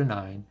 0 to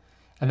 9.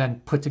 And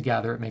then put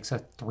together, it makes a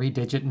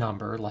 3-digit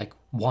number like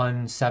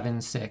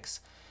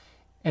 176.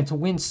 And to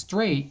win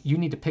straight, you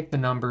need to pick the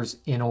numbers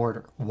in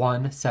order.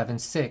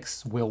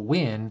 176 will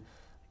win,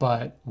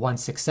 but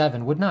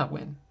 167 would not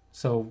win.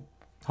 So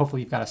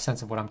hopefully you've got a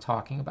sense of what I'm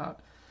talking about.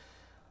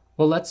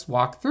 Well, let's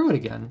walk through it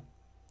again.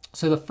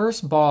 So the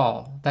first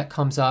ball that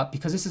comes up,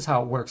 because this is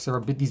how it works, there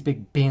are these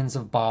big bins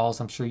of balls.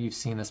 I'm sure you've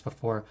seen this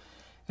before.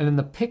 And in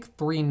the Pick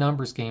 3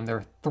 numbers game, there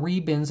are 3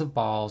 bins of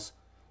balls,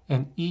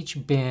 and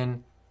each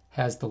bin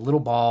has the little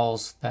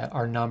balls that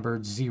are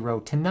numbered 0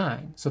 to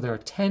 9. So there are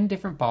 10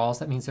 different balls.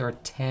 That means there are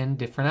 10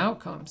 different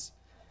outcomes.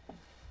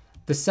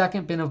 The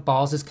second bin of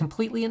balls is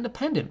completely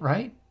independent,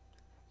 right?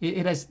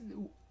 It has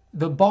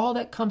the ball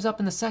that comes up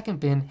in the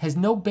second bin has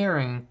no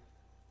bearing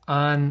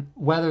on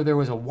whether there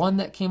was a 1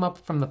 that came up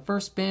from the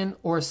first bin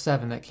or a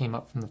 7 that came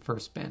up from the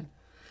first bin.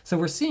 So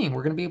we're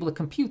going to be able to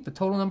compute the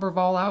total number of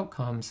all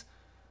outcomes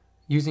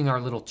using our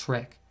little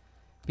trick,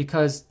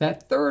 because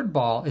that third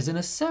ball is in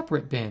a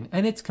separate bin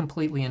and it's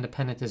completely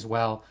independent as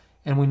well.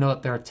 And we know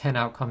that there are 10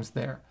 outcomes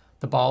there.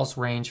 The balls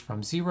range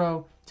from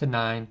 0 to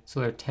 9,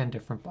 so there are 10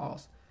 different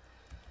balls.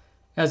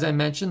 As I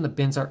mentioned, the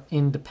bins are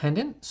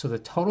independent, so the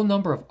total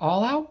number of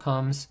all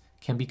outcomes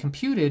can be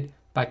computed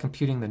by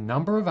computing the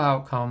number of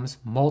outcomes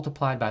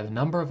multiplied by the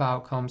number of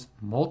outcomes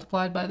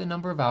multiplied by the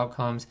number of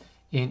outcomes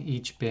in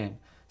each bin.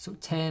 So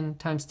 10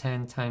 times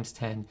 10 times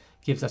 10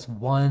 gives us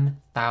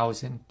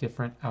 1,000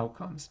 different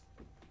outcomes.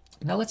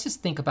 Now let's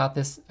just think about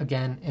this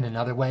again in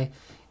another way.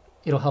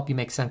 It'll help you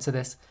make sense of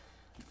this.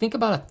 Think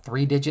about a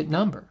 3-digit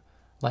number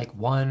like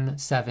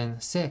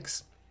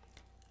 176.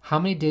 How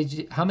many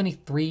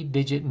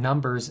 3-digit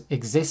numbers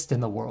exist in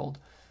the world?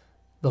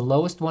 The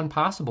lowest one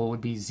possible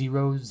would be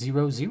 000.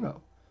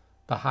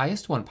 The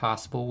highest one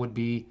possible would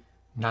be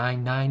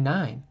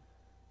 999.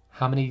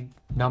 How many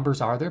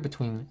numbers are there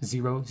between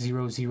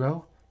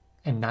 000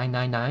 and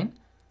 999?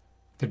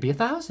 There'd be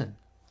 1,000.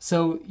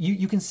 So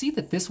you can see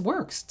that this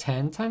works.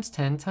 10 times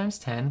 10 times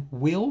 10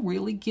 will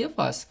really give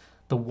us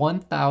the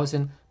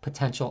 1,000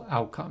 potential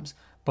outcomes,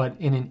 but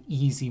in an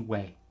easy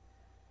way.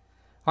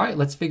 All right,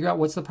 let's figure out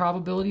what's the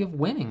probability of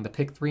winning the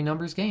pick 3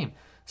 numbers game.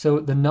 So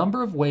the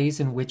number of ways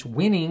in which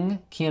winning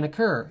can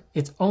occur,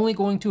 it's only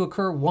going to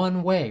occur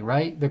one way,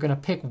 right? They're going to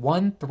pick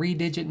one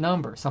 3-digit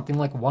number, something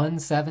like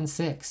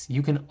 176.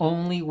 You can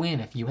only win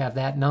if you have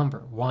that number,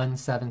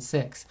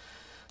 176.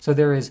 So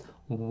there is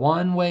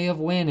one way of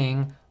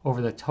winning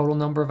over the total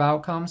number of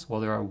outcomes.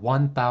 Well, there are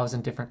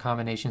 1,000 different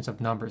combinations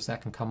of numbers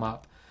that can come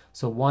up.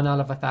 So 1 out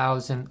of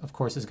 1,000, of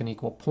course, is going to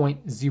equal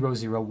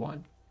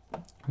 0.001.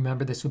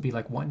 Remember, this would be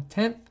like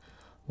 1/10,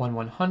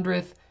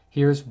 1/100th.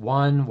 Here's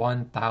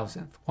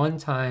 1/1000th, 1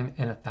 time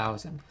in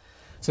 1,000.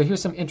 So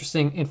here's some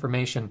interesting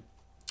information.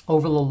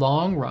 Over the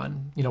long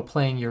run,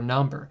 playing your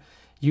number,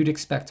 you'd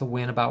expect to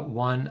win about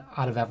 1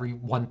 out of every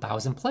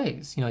 1,000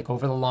 plays, like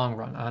over the long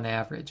run on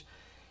average.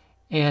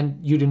 And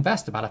you'd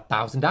invest about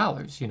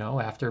 $1,000,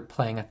 after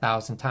playing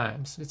 1,000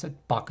 times. It's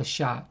 $1 a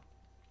shot.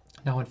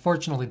 Now,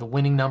 unfortunately, the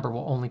winning number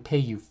will only pay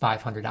you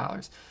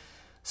 $500.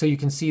 So you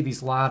can see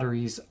these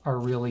lotteries are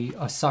really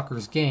a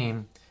sucker's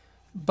game,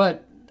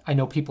 but I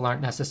know people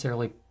aren't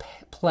necessarily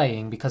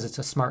playing because it's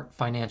a smart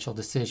financial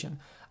decision.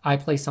 I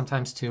play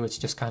sometimes too. It's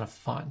just kind of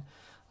fun.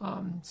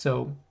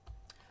 So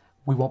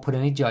we won't put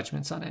any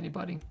judgments on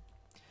anybody.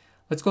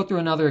 Let's go through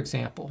another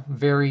example,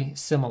 very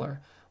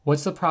similar.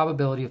 What's the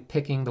probability of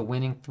picking the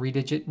winning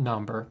 3-digit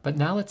number, but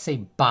now let's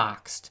say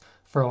boxed,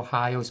 for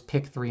Ohio's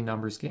pick 3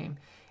 numbers game?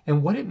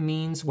 And what it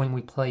means when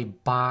we play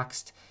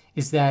boxed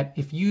is that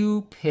if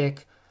you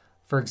pick,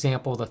 for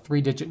example, the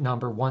 3-digit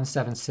number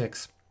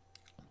 176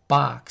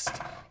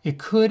 boxed, it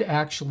could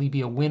actually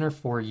be a winner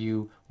for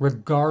you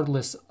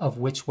regardless of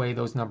which way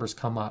those numbers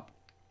come up.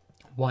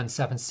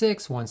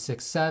 176,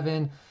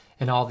 167,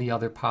 and all the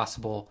other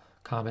possible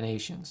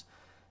combinations.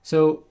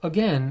 So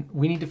again,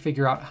 we need to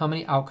figure out how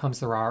many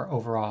outcomes there are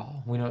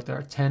overall. We know that there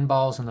are 10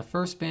 balls in the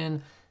first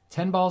bin,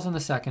 10 balls in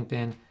the second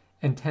bin,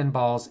 and 10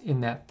 balls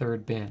in that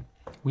third bin.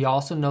 We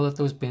also know that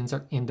those bins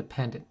are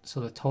independent, so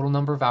the total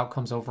number of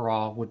outcomes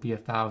overall would be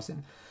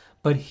 1,000.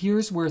 But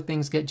here's where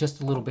things get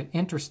just a little bit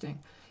interesting.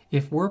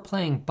 If we're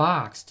playing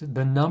boxed,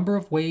 the number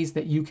of ways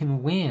that you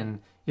can win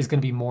is going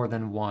to be more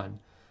than one.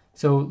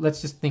 So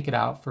let's just think it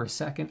out for a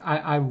second.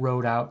 I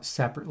wrote out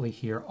separately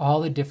here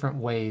all the different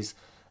ways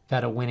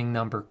that a winning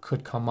number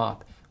could come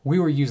up. We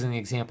were using the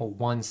example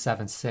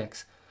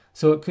 176.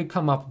 So it could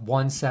come up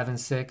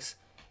 176,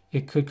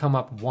 it could come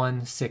up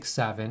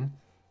 167,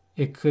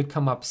 it could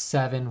come up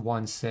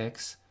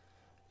 716,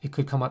 it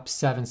could come up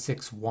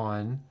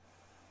 761,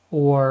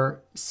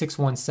 or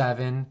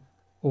 617,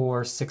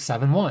 or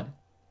 671.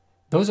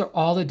 Those are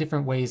all the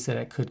different ways that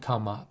it could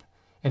come up.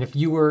 And if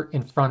you were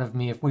in front of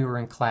me, if we were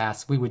in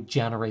class, we would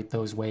generate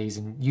those ways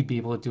and you'd be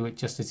able to do it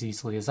just as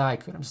easily as I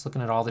could. I'm just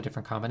looking at all the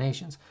different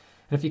combinations.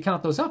 And if you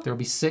count those up, there will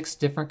be 6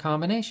 different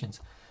combinations.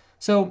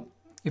 So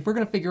if we're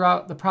going to figure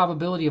out the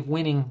probability of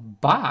winning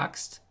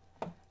boxed,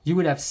 you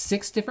would have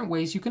 6 different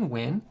ways you can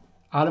win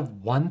out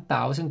of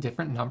 1,000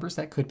 different numbers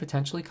that could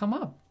potentially come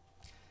up.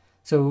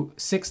 So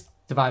 6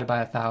 divided by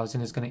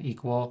 1,000 is going to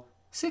equal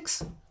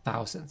 6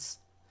 thousandths.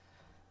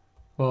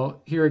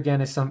 Well, here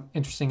again is some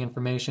interesting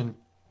information.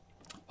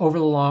 Over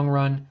the long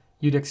run,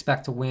 you'd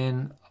expect to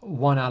win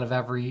 1 out of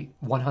every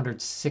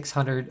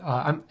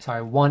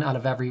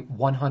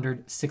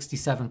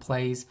 167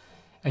 plays,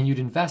 and you'd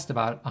invest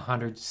about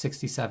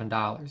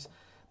 $167.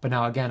 But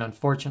now again,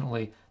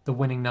 unfortunately, the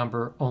winning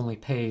number only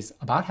pays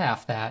about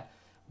half that,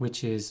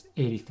 which is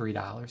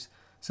 $83.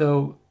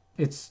 So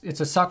it's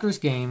a sucker's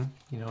game.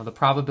 The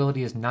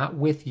probability is not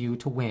with you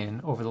to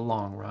win over the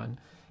long run.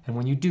 And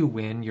when you do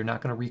win, you're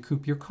not going to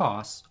recoup your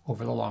costs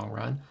over the long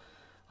run.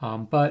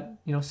 But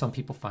some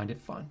people find it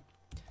fun.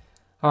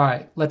 All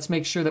right, let's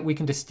make sure that we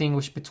can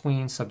distinguish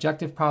between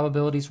subjective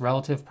probabilities,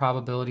 relative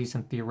probabilities,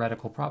 and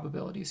theoretical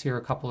probabilities. Here are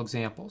a couple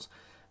examples.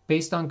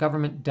 Based on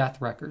government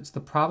death records, the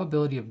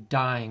probability of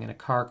dying in a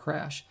car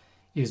crash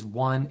is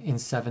 1 in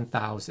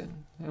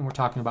 7,000. And we're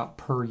talking about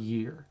per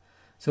year.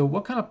 So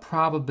what kind of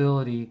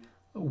probability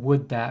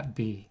would that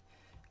be?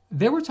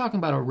 There we're talking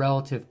about a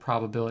relative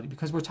probability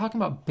because we're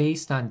talking about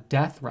based on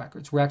death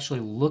records. We're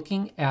actually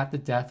looking at the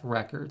death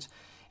records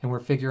and we're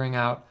figuring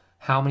out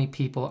how many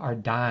people are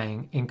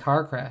dying in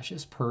car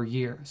crashes per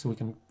year. So we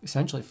can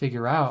essentially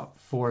figure out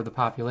for the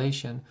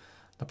population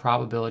the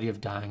probability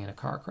of dying in a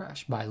car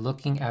crash by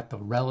looking at the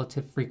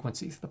relative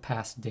frequencies, the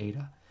past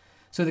data.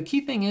 So the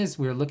key thing is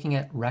we're looking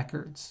at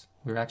records.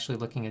 We're actually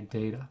looking at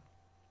data.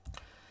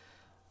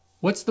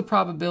 What's the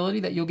probability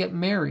that you'll get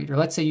married? Or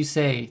let's say you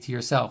say to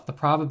yourself, the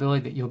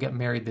probability that you'll get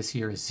married this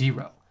year is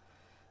 0.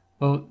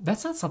 Well,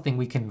 that's not something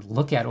we can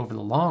look at over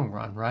the long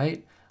run,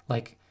 right?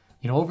 Like,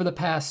 over the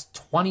past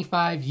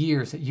 25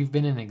 years that you've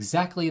been in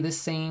exactly the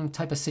same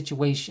type of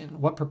situation,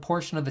 what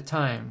proportion of the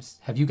times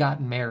have you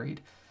gotten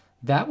married?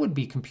 That would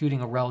be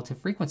computing a relative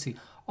frequency.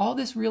 All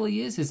this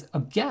really is a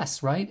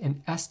guess, right?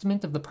 An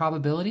estimate of the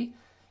probability.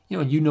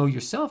 You know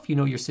yourself, you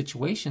know your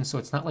situation, so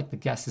it's not like the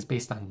guess is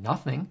based on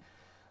nothing,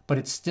 but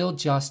it's still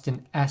just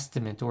an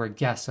estimate or a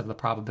guess of the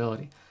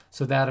probability.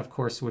 So that, of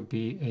course, would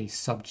be a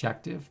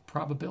subjective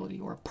probability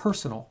or a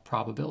personal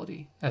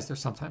probability, as they're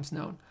sometimes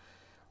known.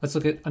 Let's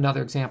look at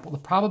another example. The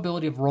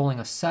probability of rolling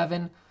a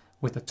 7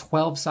 with a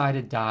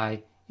 12-sided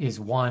die is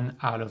 1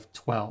 out of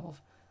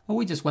 12. Well,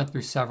 we just went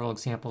through several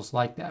examples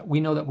like that. We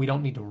know that we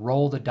don't need to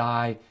roll the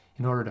die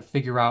in order to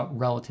figure out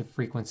relative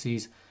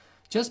frequencies.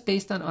 Just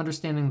based on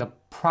understanding the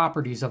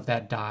properties of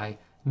that die,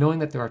 knowing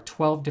that there are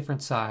 12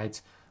 different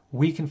sides,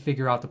 we can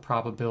figure out the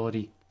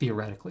probability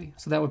theoretically.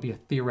 So that would be a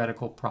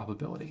theoretical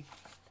probability.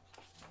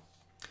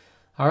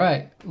 All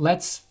right,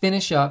 let's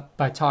finish up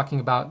by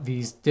talking about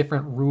these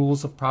different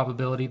rules of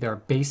probability. There are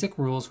basic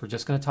rules. We're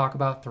just going to talk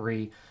about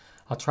 3.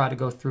 I'll try to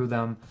go through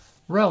them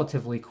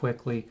relatively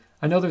quickly.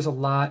 I know there's a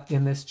lot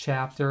in this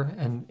chapter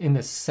and in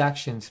this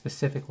section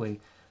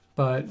specifically,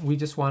 but we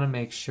just want to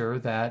make sure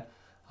that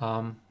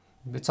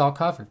it's all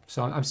covered.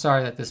 So I'm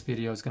sorry that this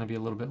video is going to be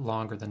a little bit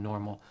longer than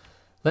normal.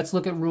 Let's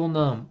look at rule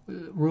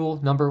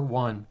number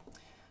 1.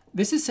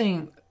 This is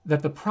saying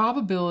that the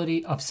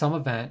probability of some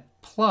event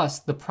plus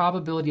the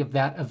probability of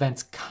that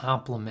event's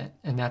complement,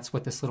 and that's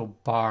what this little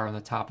bar on the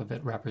top of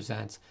it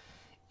represents,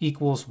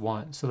 equals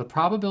 1. So the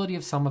probability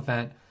of some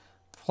event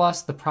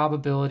plus the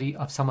probability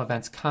of some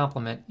event's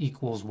complement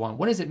equals 1.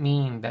 What does it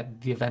mean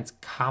that the event's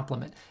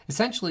complement?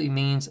 Essentially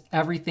means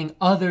everything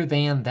other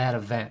than that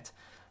event.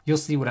 You'll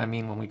see what I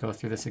mean when we go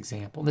through this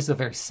example. This is a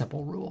very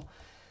simple rule.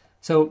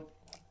 So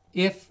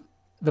if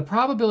the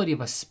probability of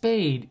a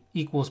spade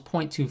equals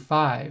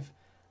 0.25,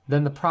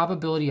 then the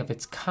probability of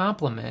its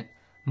complement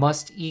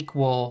must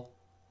equal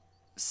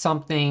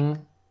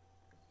something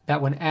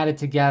that when added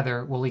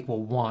together will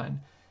equal 1.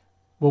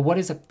 Well, what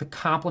is the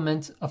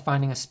complement of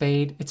finding a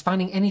spade? It's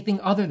finding anything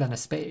other than a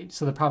spade.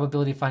 So the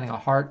probability of finding a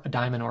heart, a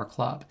diamond, or a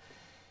club.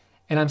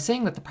 And I'm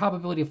saying that the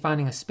probability of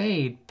finding a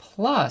spade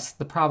plus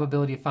the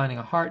probability of finding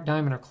a heart,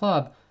 diamond, or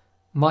club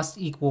must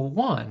equal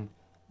 1.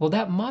 Well,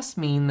 that must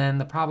mean then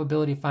the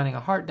probability of finding a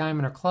heart,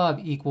 diamond, or club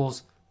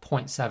equals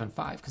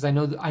 0.75. Because I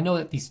know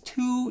that these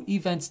two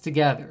events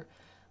together,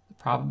 the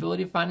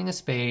probability of finding a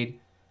spade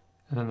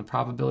and then the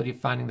probability of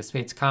finding the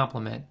spade's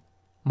complement,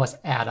 must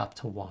add up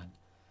to 1.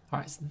 All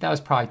right, so that was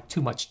probably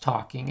too much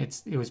talking.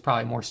 It was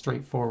probably more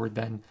straightforward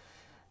than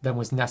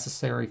was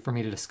necessary for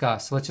me to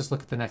discuss. So let's just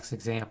look at the next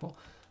example.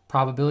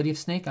 Probability of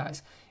snake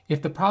eyes.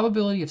 If the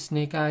probability of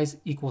snake eyes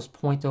equals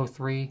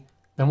 0.03,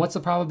 then what's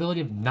the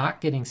probability of not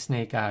getting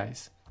snake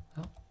eyes?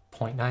 Well,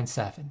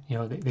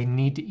 0.97. They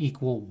need to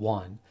equal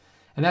 1.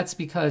 And that's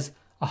because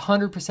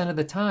 100% of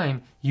the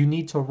time you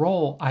need to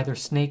roll either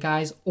snake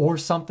eyes or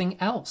something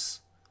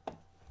else.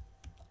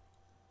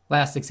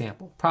 Last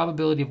example,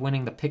 probability of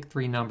winning the pick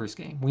 3 numbers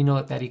game. We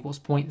know that equals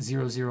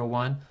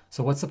 0.001.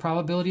 So what's the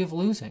probability of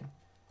losing?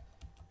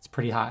 It's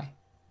pretty high,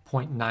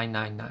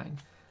 0.999.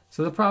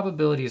 So the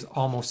probability is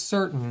almost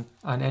certain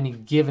on any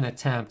given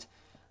attempt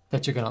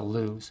that you're going to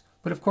lose.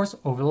 But of course,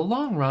 over the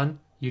long run,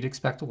 you'd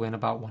expect to win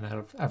about 1 out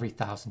of every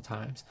 1,000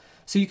 times.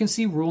 So you can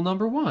see rule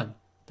number 1.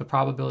 The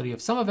probability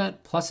of some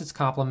event plus its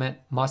complement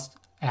must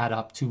add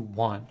up to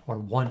 1 or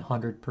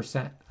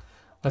 100%.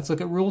 Let's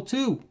look at rule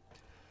 2.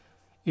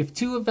 If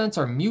 2 events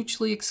are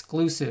mutually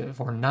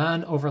exclusive or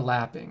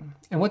non-overlapping,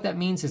 and what that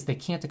means is they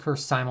can't occur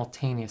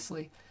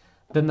simultaneously,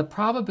 then the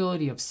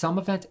probability of some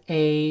event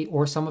A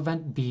or some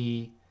event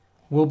B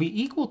will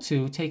be equal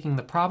to taking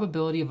the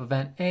probability of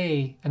event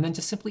A and then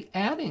just simply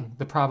adding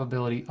the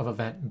probability of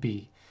event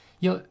B.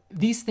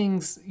 These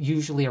things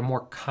usually are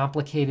more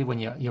complicated when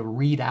you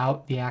read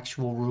out the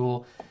actual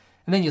rule,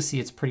 and then you'll see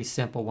it's pretty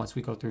simple once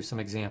we go through some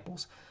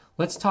examples.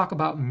 Let's talk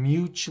about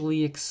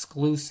mutually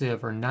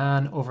exclusive or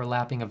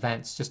non-overlapping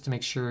events just to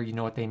make sure you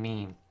know what they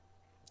mean.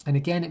 And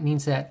again, it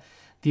means that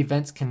the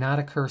events cannot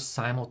occur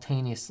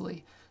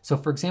simultaneously. So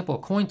for example, a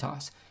coin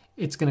toss,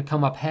 it's going to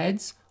come up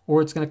heads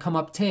or it's going to come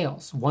up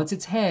tails. Once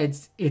it's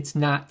heads, it's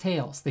not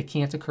tails. They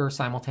can't occur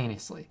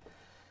simultaneously.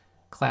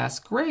 Class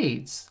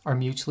grades are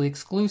mutually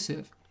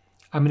exclusive.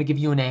 I'm going to give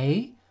you an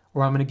A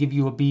or I'm going to give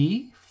you a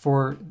B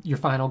for your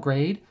final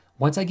grade.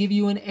 Once I give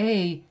you an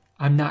A,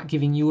 I'm not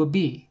giving you a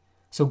B.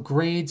 So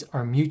grades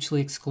are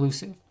mutually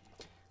exclusive.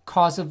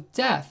 Cause of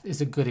death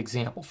is a good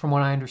example. From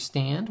what I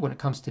understand, when it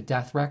comes to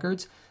death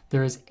records,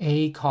 there is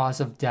a cause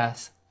of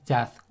death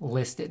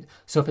listed.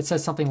 So if it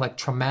says something like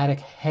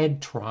traumatic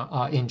head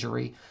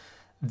injury,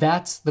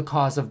 that's the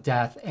cause of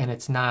death, and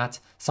it's not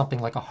something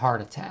like a heart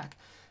attack.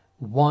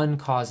 One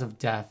cause of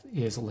death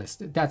is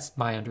listed. That's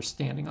my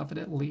understanding of it,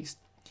 at least.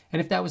 And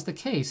if that was the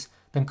case,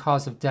 then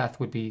cause of death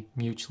would be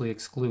mutually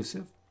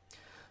exclusive.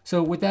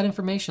 So with that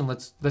information,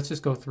 let's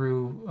just go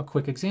through a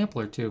quick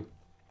example or two.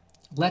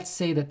 Let's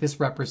say that this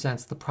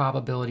represents the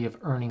probability of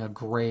earning a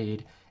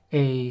grade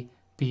A,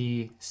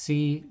 B,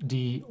 C,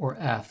 D, or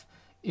F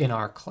in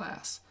our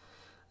class.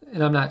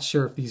 And I'm not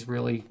sure if these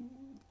really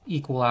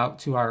equal out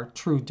to our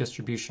true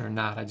distribution or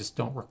not. I just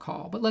don't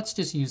recall. But let's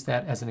just use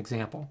that as an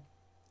example.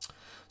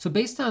 So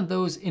based on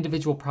those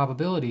individual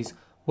probabilities,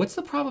 what's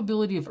the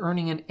probability of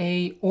earning an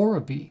A or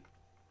a B?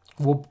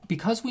 Well,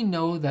 because we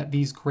know that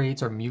these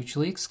grades are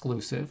mutually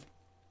exclusive,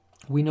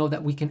 we know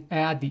that we can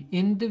add the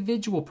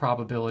individual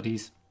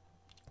probabilities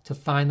to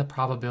find the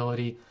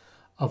probability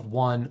of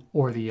one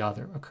or the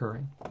other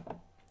occurring.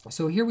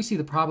 So here we see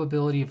the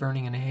probability of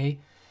earning an A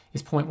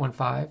is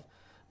 0.15,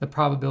 the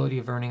probability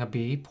of earning a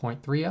B,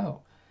 0.30.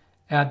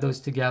 Add those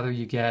together,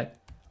 you get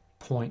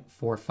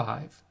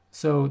 0.45.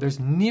 So there's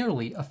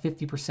nearly a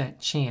 50%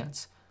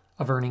 chance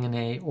of earning an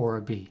A or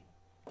a B.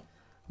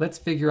 Let's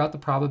figure out the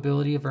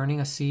probability of earning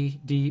a C,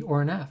 D,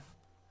 or an F.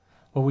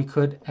 Well, we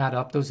could add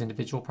up those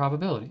individual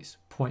probabilities.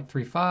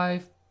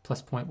 0.35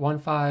 plus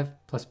 0.15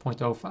 plus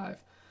 0.05.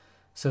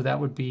 So that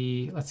would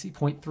be, let's see,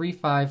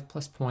 0.35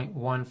 plus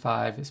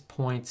 0.15 is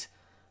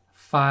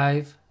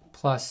 0.5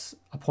 plus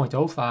a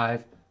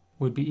 0.05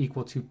 would be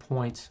equal to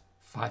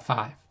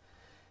 0.55.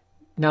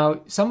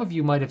 Now, some of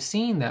you might have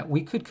seen that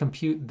we could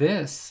compute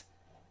this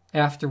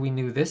after we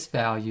knew this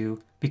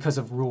value because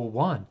of Rule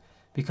 1.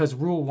 Because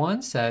Rule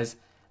 1 says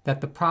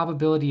that the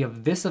probability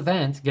of this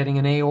event getting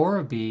an A or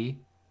a B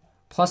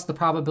plus the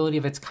probability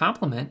of its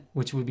complement,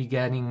 which would be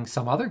getting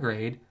some other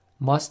grade,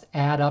 must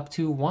add up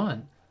to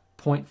 1.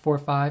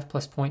 0.45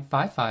 plus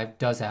 0.55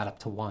 does add up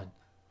to 1.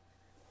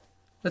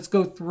 Let's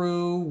go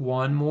through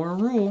one more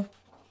rule.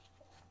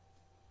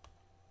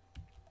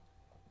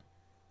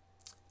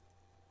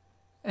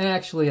 And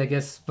actually, I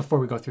guess before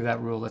we go through that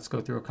rule, let's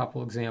go through a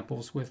couple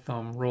examples with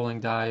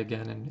rolling die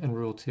again and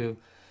Rule 2.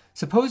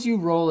 Suppose you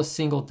roll a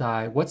single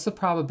die. What's the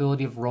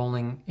probability of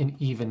rolling an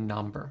even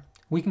number?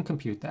 We can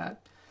compute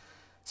that.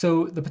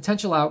 So the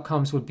potential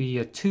outcomes would be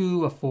a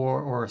 2, a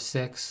 4, or a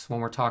 6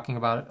 when we're talking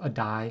about a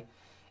die.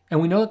 And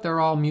we know that they're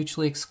all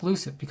mutually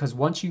exclusive because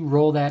once you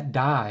roll that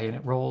die and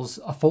it rolls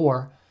a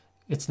 4,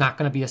 it's not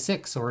going to be a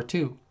 6 or a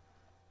 2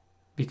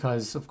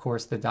 because, of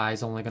course, the die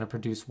is only going to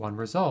produce one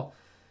result.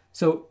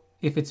 So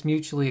if it's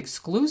mutually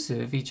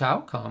exclusive, each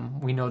outcome,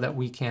 we know that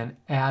we can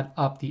add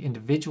up the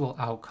individual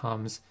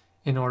outcomes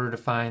in order to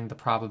find the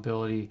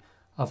probability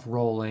of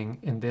rolling,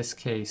 in this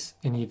case,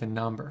 an even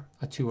number,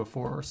 a 2, a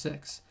 4, or a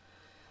 6.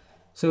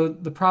 So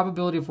the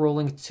probability of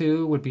rolling a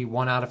 2 would be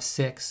 1 out of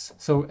 6.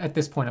 So at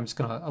this point, I'm just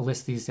going to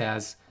list these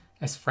as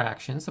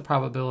fractions. The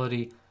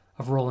probability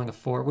of rolling a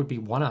 4 would be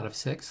 1 out of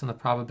 6, and the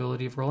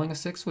probability of rolling a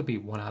 6 would be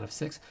 1 out of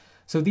 6.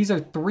 So these are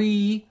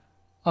 3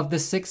 of the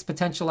 6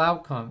 potential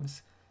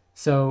outcomes.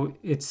 So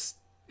it's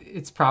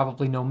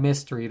probably no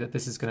mystery that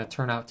this is going to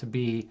turn out to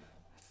be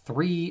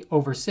 3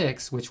 over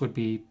 6, which would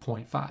be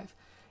 0.5.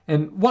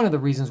 And one of the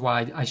reasons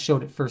why I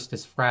showed it first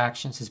as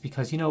fractions is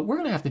because, we're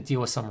going to have to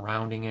deal with some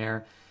rounding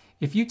error.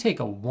 If you take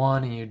a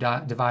 1 and you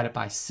divide it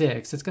by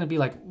 6, it's going to be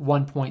like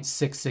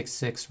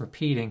 1.666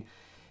 repeating.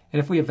 And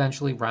if we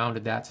eventually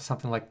rounded that to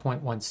something like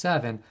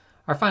 0.17,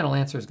 our final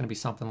answer is going to be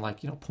something like,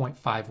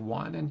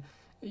 0.51. And,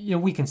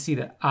 we can see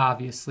that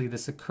obviously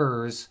this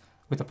occurs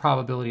with a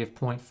probability of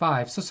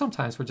 0.5. So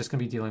sometimes we're just going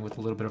to be dealing with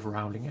a little bit of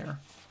rounding error.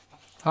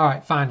 All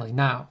right, finally,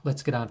 now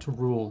let's get on to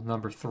rule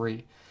number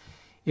 3.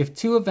 If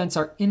two events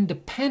are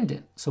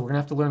independent, so we're going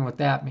to have to learn what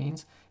that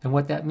means. And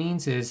what that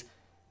means is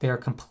they are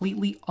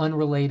completely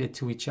unrelated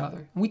to each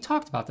other. And we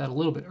talked about that a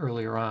little bit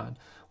earlier on.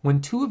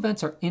 When two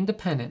events are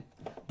independent,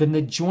 then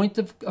the joint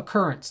of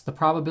occurrence, the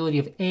probability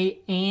of A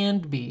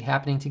and B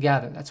happening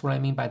together, that's what I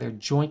mean by their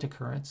joint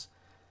occurrence,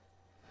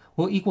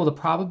 will equal the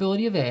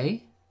probability of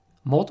A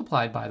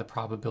multiplied by the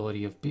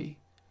probability of B.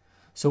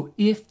 So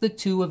if the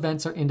two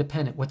events are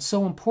independent, what's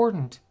so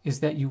important is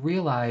that you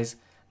realize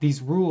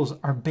these rules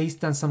are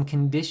based on some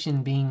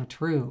condition being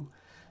true.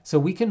 So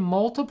we can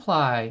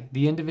multiply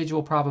the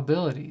individual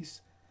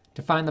probabilities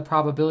to find the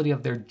probability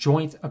of their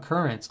joint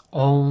occurrence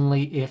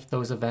only if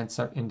those events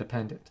are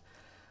independent.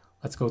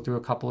 Let's go through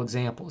a couple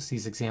examples.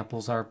 These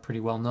examples are pretty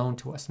well known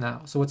to us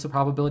now. So what's the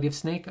probability of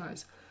snake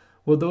eyes?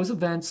 Well, those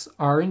events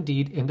are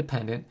indeed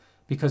independent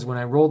because when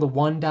I roll the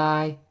one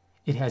die,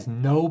 it has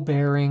no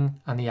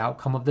bearing on the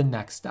outcome of the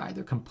next die.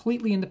 They're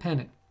completely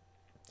independent.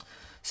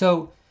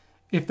 So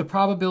if the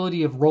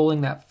probability of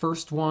rolling that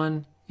first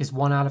one is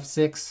 1 out of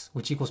 6,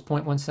 which equals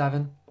 0.17,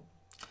 and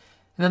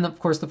then, of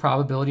course, the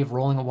probability of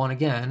rolling a 1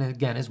 again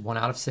is 1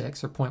 out of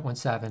 6, or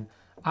 0.17,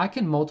 I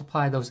can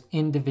multiply those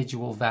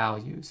individual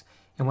values.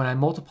 And when I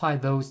multiply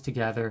those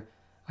together,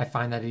 I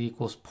find that it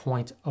equals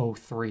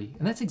 0.03.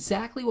 And that's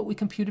exactly what we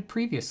computed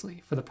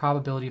previously for the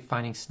probability of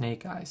finding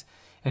snake eyes.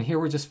 And here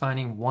we're just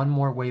finding one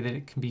more way that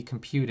it can be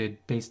computed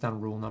based on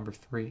rule number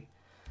 3.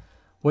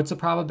 What's the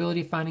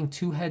probability of finding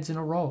 2 heads in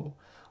a row?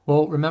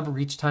 Well, remember,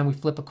 each time we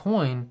flip a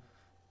coin,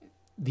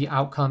 the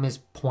outcome is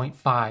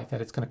 0.5,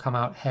 that it's going to come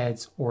out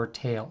heads or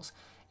tails.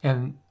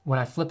 And when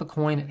I flip a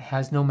coin, it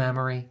has no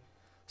memory.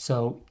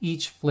 So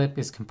each flip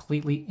is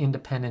completely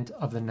independent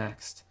of the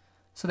next.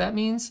 So that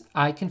means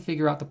I can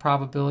figure out the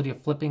probability of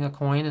flipping a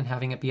coin and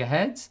having it be a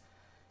heads,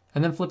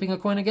 and then flipping a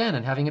coin again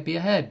and having it be a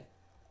head.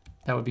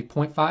 That would be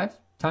 0.5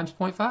 times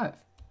 0.5. And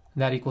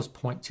that equals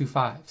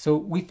 0.25. So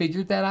we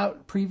figured that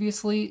out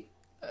previously,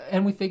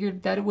 and we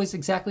figured that it was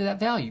exactly that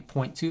value,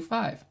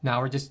 0.25.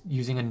 Now we're just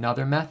using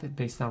another method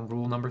based on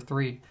rule number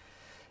 3.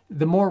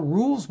 The more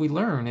rules we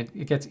learn,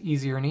 it gets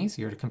easier and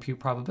easier to compute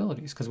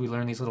probabilities because we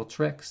learn these little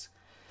tricks.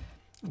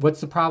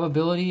 What's the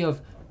probability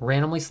of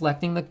randomly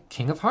selecting the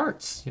king of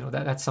hearts? You know,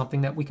 that's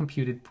something that we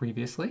computed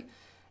previously.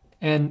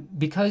 And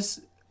because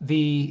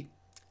the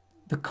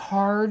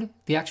card,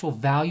 the actual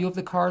value of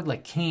the card,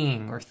 like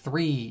king or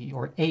 3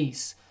 or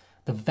ace,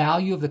 the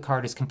value of the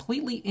card is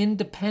completely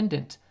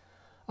independent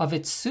of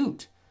its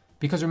suit.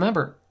 Because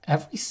remember,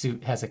 every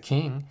suit has a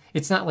king.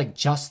 It's not like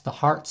just the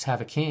hearts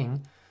have a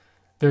king.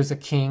 There's a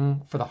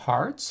king for the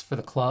hearts, for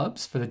the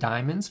clubs, for the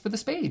diamonds, for the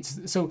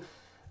spades. So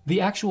the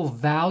actual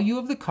value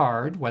of the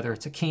card, whether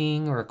it's a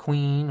king or a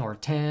queen or a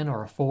 10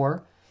 or a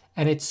 4,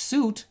 and its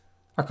suit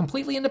are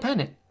completely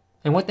independent.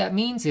 And what that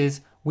means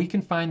is we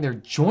can find their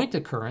joint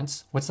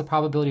occurrence. What's the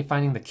probability of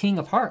finding the king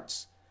of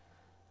hearts?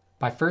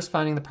 By first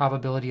finding the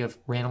probability of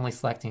randomly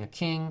selecting a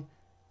king,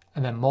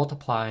 and then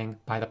multiplying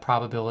by the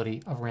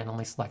probability of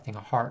randomly selecting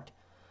a heart.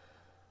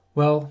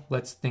 Well,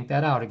 let's think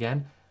that out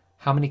again.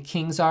 How many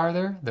kings are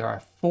there? There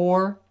are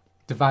 4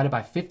 divided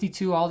by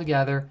 52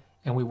 altogether,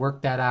 and we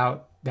worked that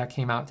out. That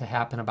came out to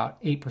happen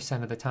about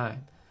 8% of the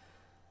time.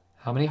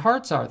 How many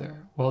hearts are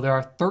there? Well, there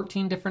are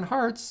 13 different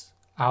hearts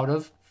out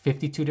of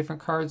 52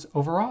 different cards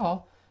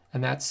overall,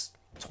 and that's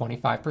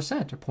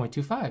 25% or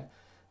 0.25.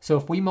 So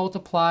if we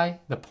multiply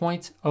the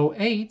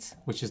 0.08,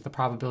 which is the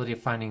probability of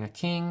finding a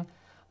king,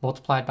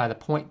 multiplied by the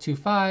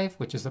 0.25,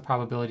 which is the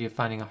probability of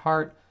finding a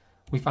heart,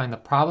 we find the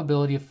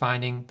probability of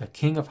finding the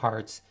king of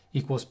hearts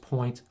equals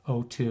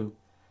 0.02.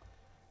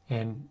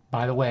 And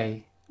by the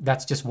way,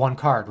 that's just one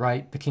card,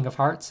 right? The king of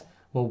hearts.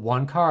 Well,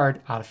 one card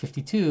out of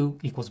 52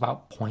 equals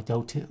about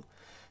 0.02.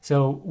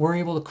 So we're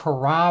able to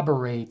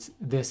corroborate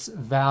this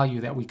value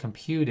that we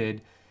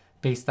computed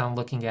based on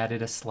looking at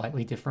it a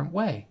slightly different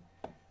way.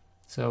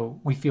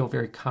 So we feel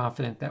very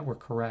confident that we're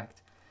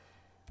correct.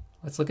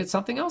 Let's look at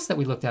something else that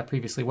we looked at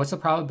previously. What's the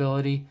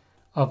probability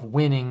of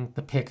winning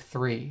the pick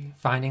 3?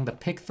 Finding the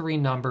pick 3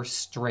 number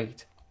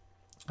straight.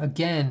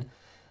 Again,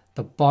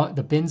 the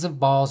bins of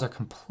balls are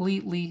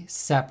completely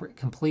separate,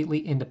 completely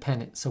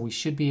independent. So we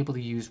should be able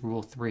to use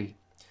rule 3.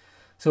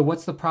 So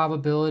what's the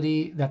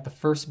probability that the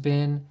first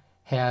bin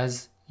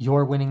has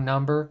your winning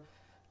number?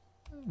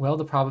 Well,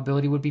 the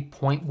probability would be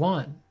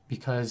 0.1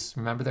 because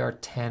remember there are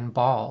 10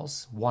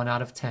 balls. 1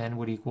 out of 10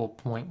 would equal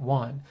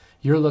 0.1.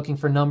 You're looking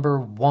for number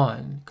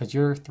 1 because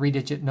your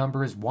 3-digit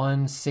number is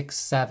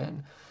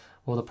 167.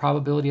 Well, the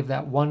probability of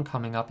that 1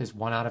 coming up is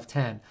 1 out of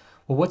 10.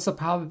 Well, what's the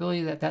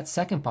probability that that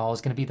second ball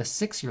is going to be the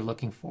 6 you're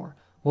looking for?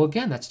 Well,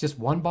 again, that's just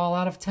 1 ball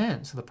out of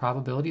 10. So the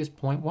probability is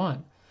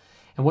 0.1.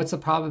 And what's the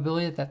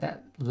probability that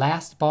that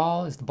last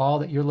ball is the ball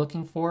that you're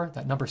looking for,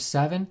 that number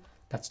 7?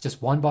 That's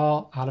just 1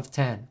 ball out of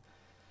 10.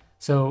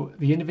 So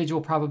the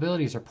individual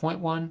probabilities are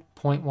 0.1,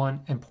 0.1,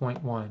 and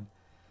 0.1.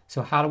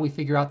 So how do we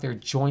figure out their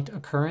joint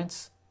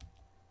occurrence?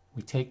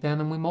 We take them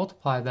and we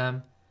multiply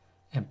them,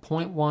 and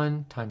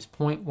 0.1 times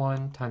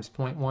 0.1 times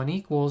 0.1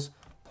 equals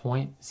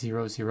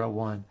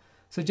 0.001.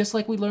 So just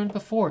like we learned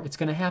before, it's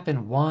going to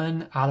happen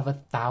 1 out of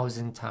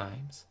 1,000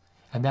 times.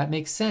 And that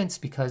makes sense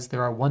because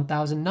there are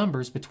 1,000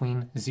 numbers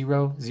between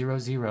 0, 0,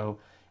 0,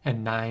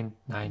 and 9,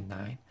 9,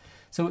 9.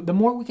 So the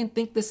more we can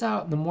think this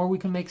out, the more we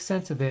can make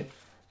sense of it,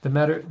 the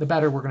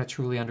better we're going to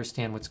truly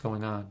understand what's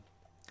going on.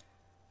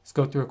 Let's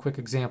go through a quick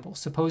example.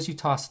 Suppose you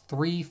toss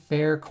 3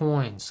 fair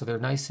coins, so they're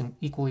nice and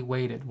equally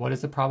weighted. What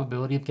is the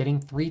probability of getting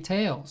 3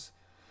 tails?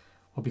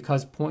 Well,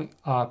 because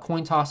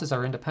coin tosses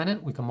are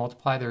independent, we can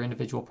multiply their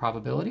individual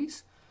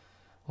probabilities.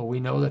 Well, we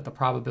know that the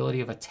probability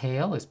of a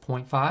tail is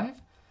 0.5.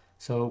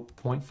 So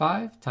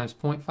 0.5 times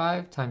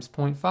 0.5 times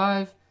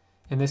 0.5,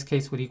 in this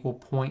case, would equal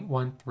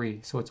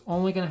 0.13. So it's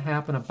only going to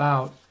happen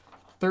about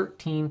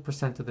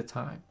 13% of the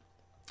time.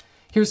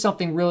 Here's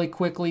something really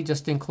quickly,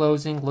 just in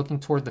closing, looking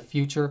toward the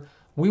future.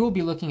 We will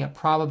be looking at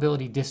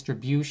probability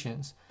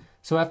distributions.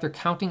 So after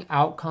counting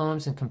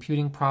outcomes and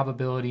computing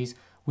probabilities,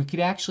 we could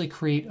actually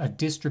create a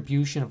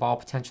distribution of all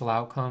potential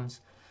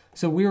outcomes.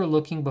 So we were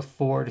looking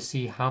before to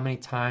see how many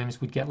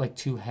times we'd get like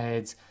 2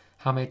 heads,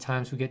 how many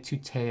times we get 2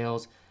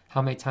 tails,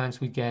 how many times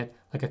we get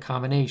like a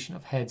combination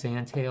of heads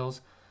and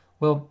tails.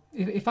 Well,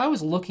 if I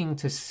was looking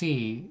to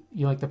see,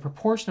 like the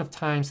proportion of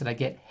times that I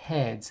get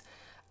heads,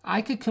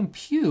 I could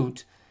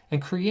compute and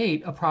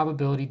create a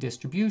probability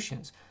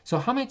distributions. So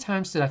how many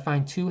times did I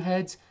find 2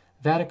 heads?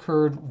 That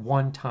occurred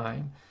 1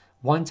 time.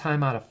 1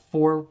 time out of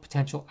 4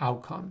 potential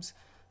outcomes.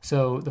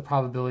 So the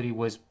probability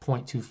was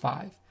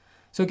 0.25.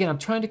 So again, I'm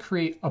trying to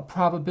create a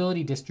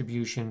probability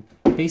distribution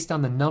based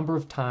on the number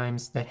of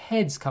times that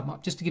heads come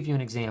up, just to give you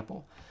an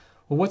example.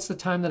 Well, what's the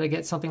time that I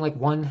get something like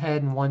 1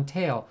 head and 1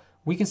 tail?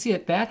 We can see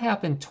that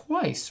happened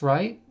twice,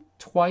 right?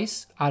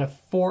 Twice out of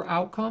 4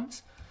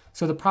 outcomes.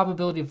 So the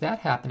probability of that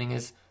happening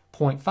is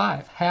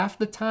 0.5. Half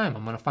the time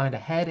I'm going to find a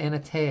head and a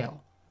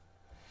tail.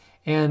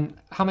 And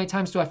how many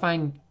times do I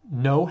find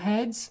no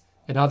heads?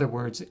 In other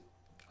words,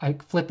 I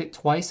flip it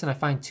twice and I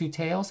find 2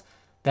 tails.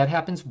 That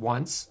happens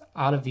once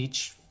out of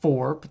each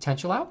 4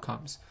 potential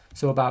outcomes.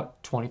 So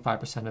about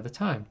 25% of the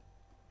time.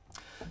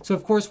 So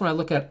of course, when I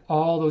look at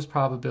all those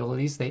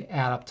probabilities, they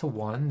add up to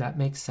 1. That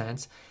makes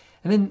sense.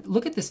 And then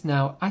look at this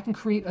now. I can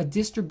create a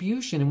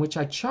distribution in which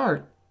I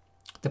chart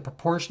the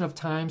proportion of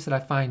times that I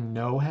find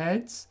no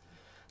heads,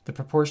 the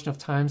proportion of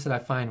times that I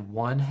find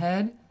 1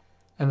 head,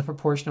 and the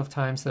proportion of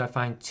times that I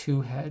find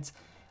 2 heads.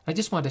 I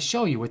just wanted to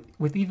show you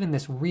with even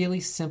this really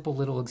simple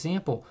little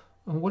example,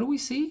 what do we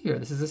see here?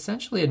 This is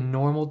essentially a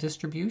normal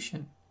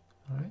distribution,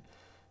 all right,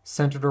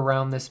 centered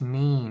around this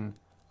mean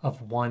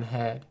of 1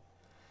 head.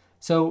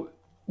 So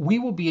we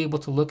will be able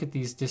to look at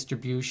these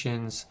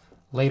distributions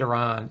later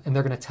on, and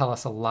they're going to tell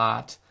us a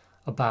lot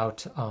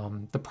about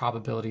the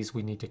probabilities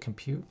we need to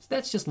compute. So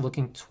that's just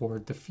looking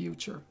toward the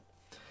future.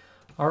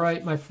 All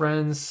right, my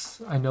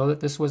friends, I know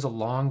that this was a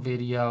long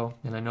video,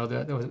 and I know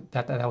that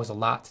that was a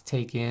lot to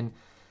take in.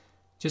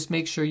 Just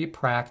make sure you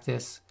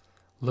practice.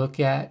 Look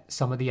at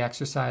some of the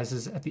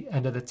exercises at the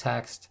end of the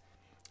text.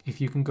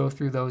 If you can go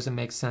through those and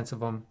make sense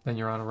of them, then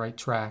you're on the right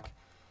track.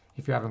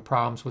 If you're having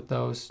problems with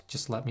those,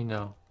 just let me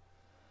know.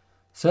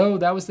 So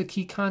that was the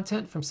key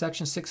content from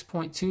section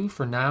 6.2.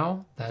 For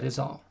now, that is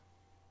all.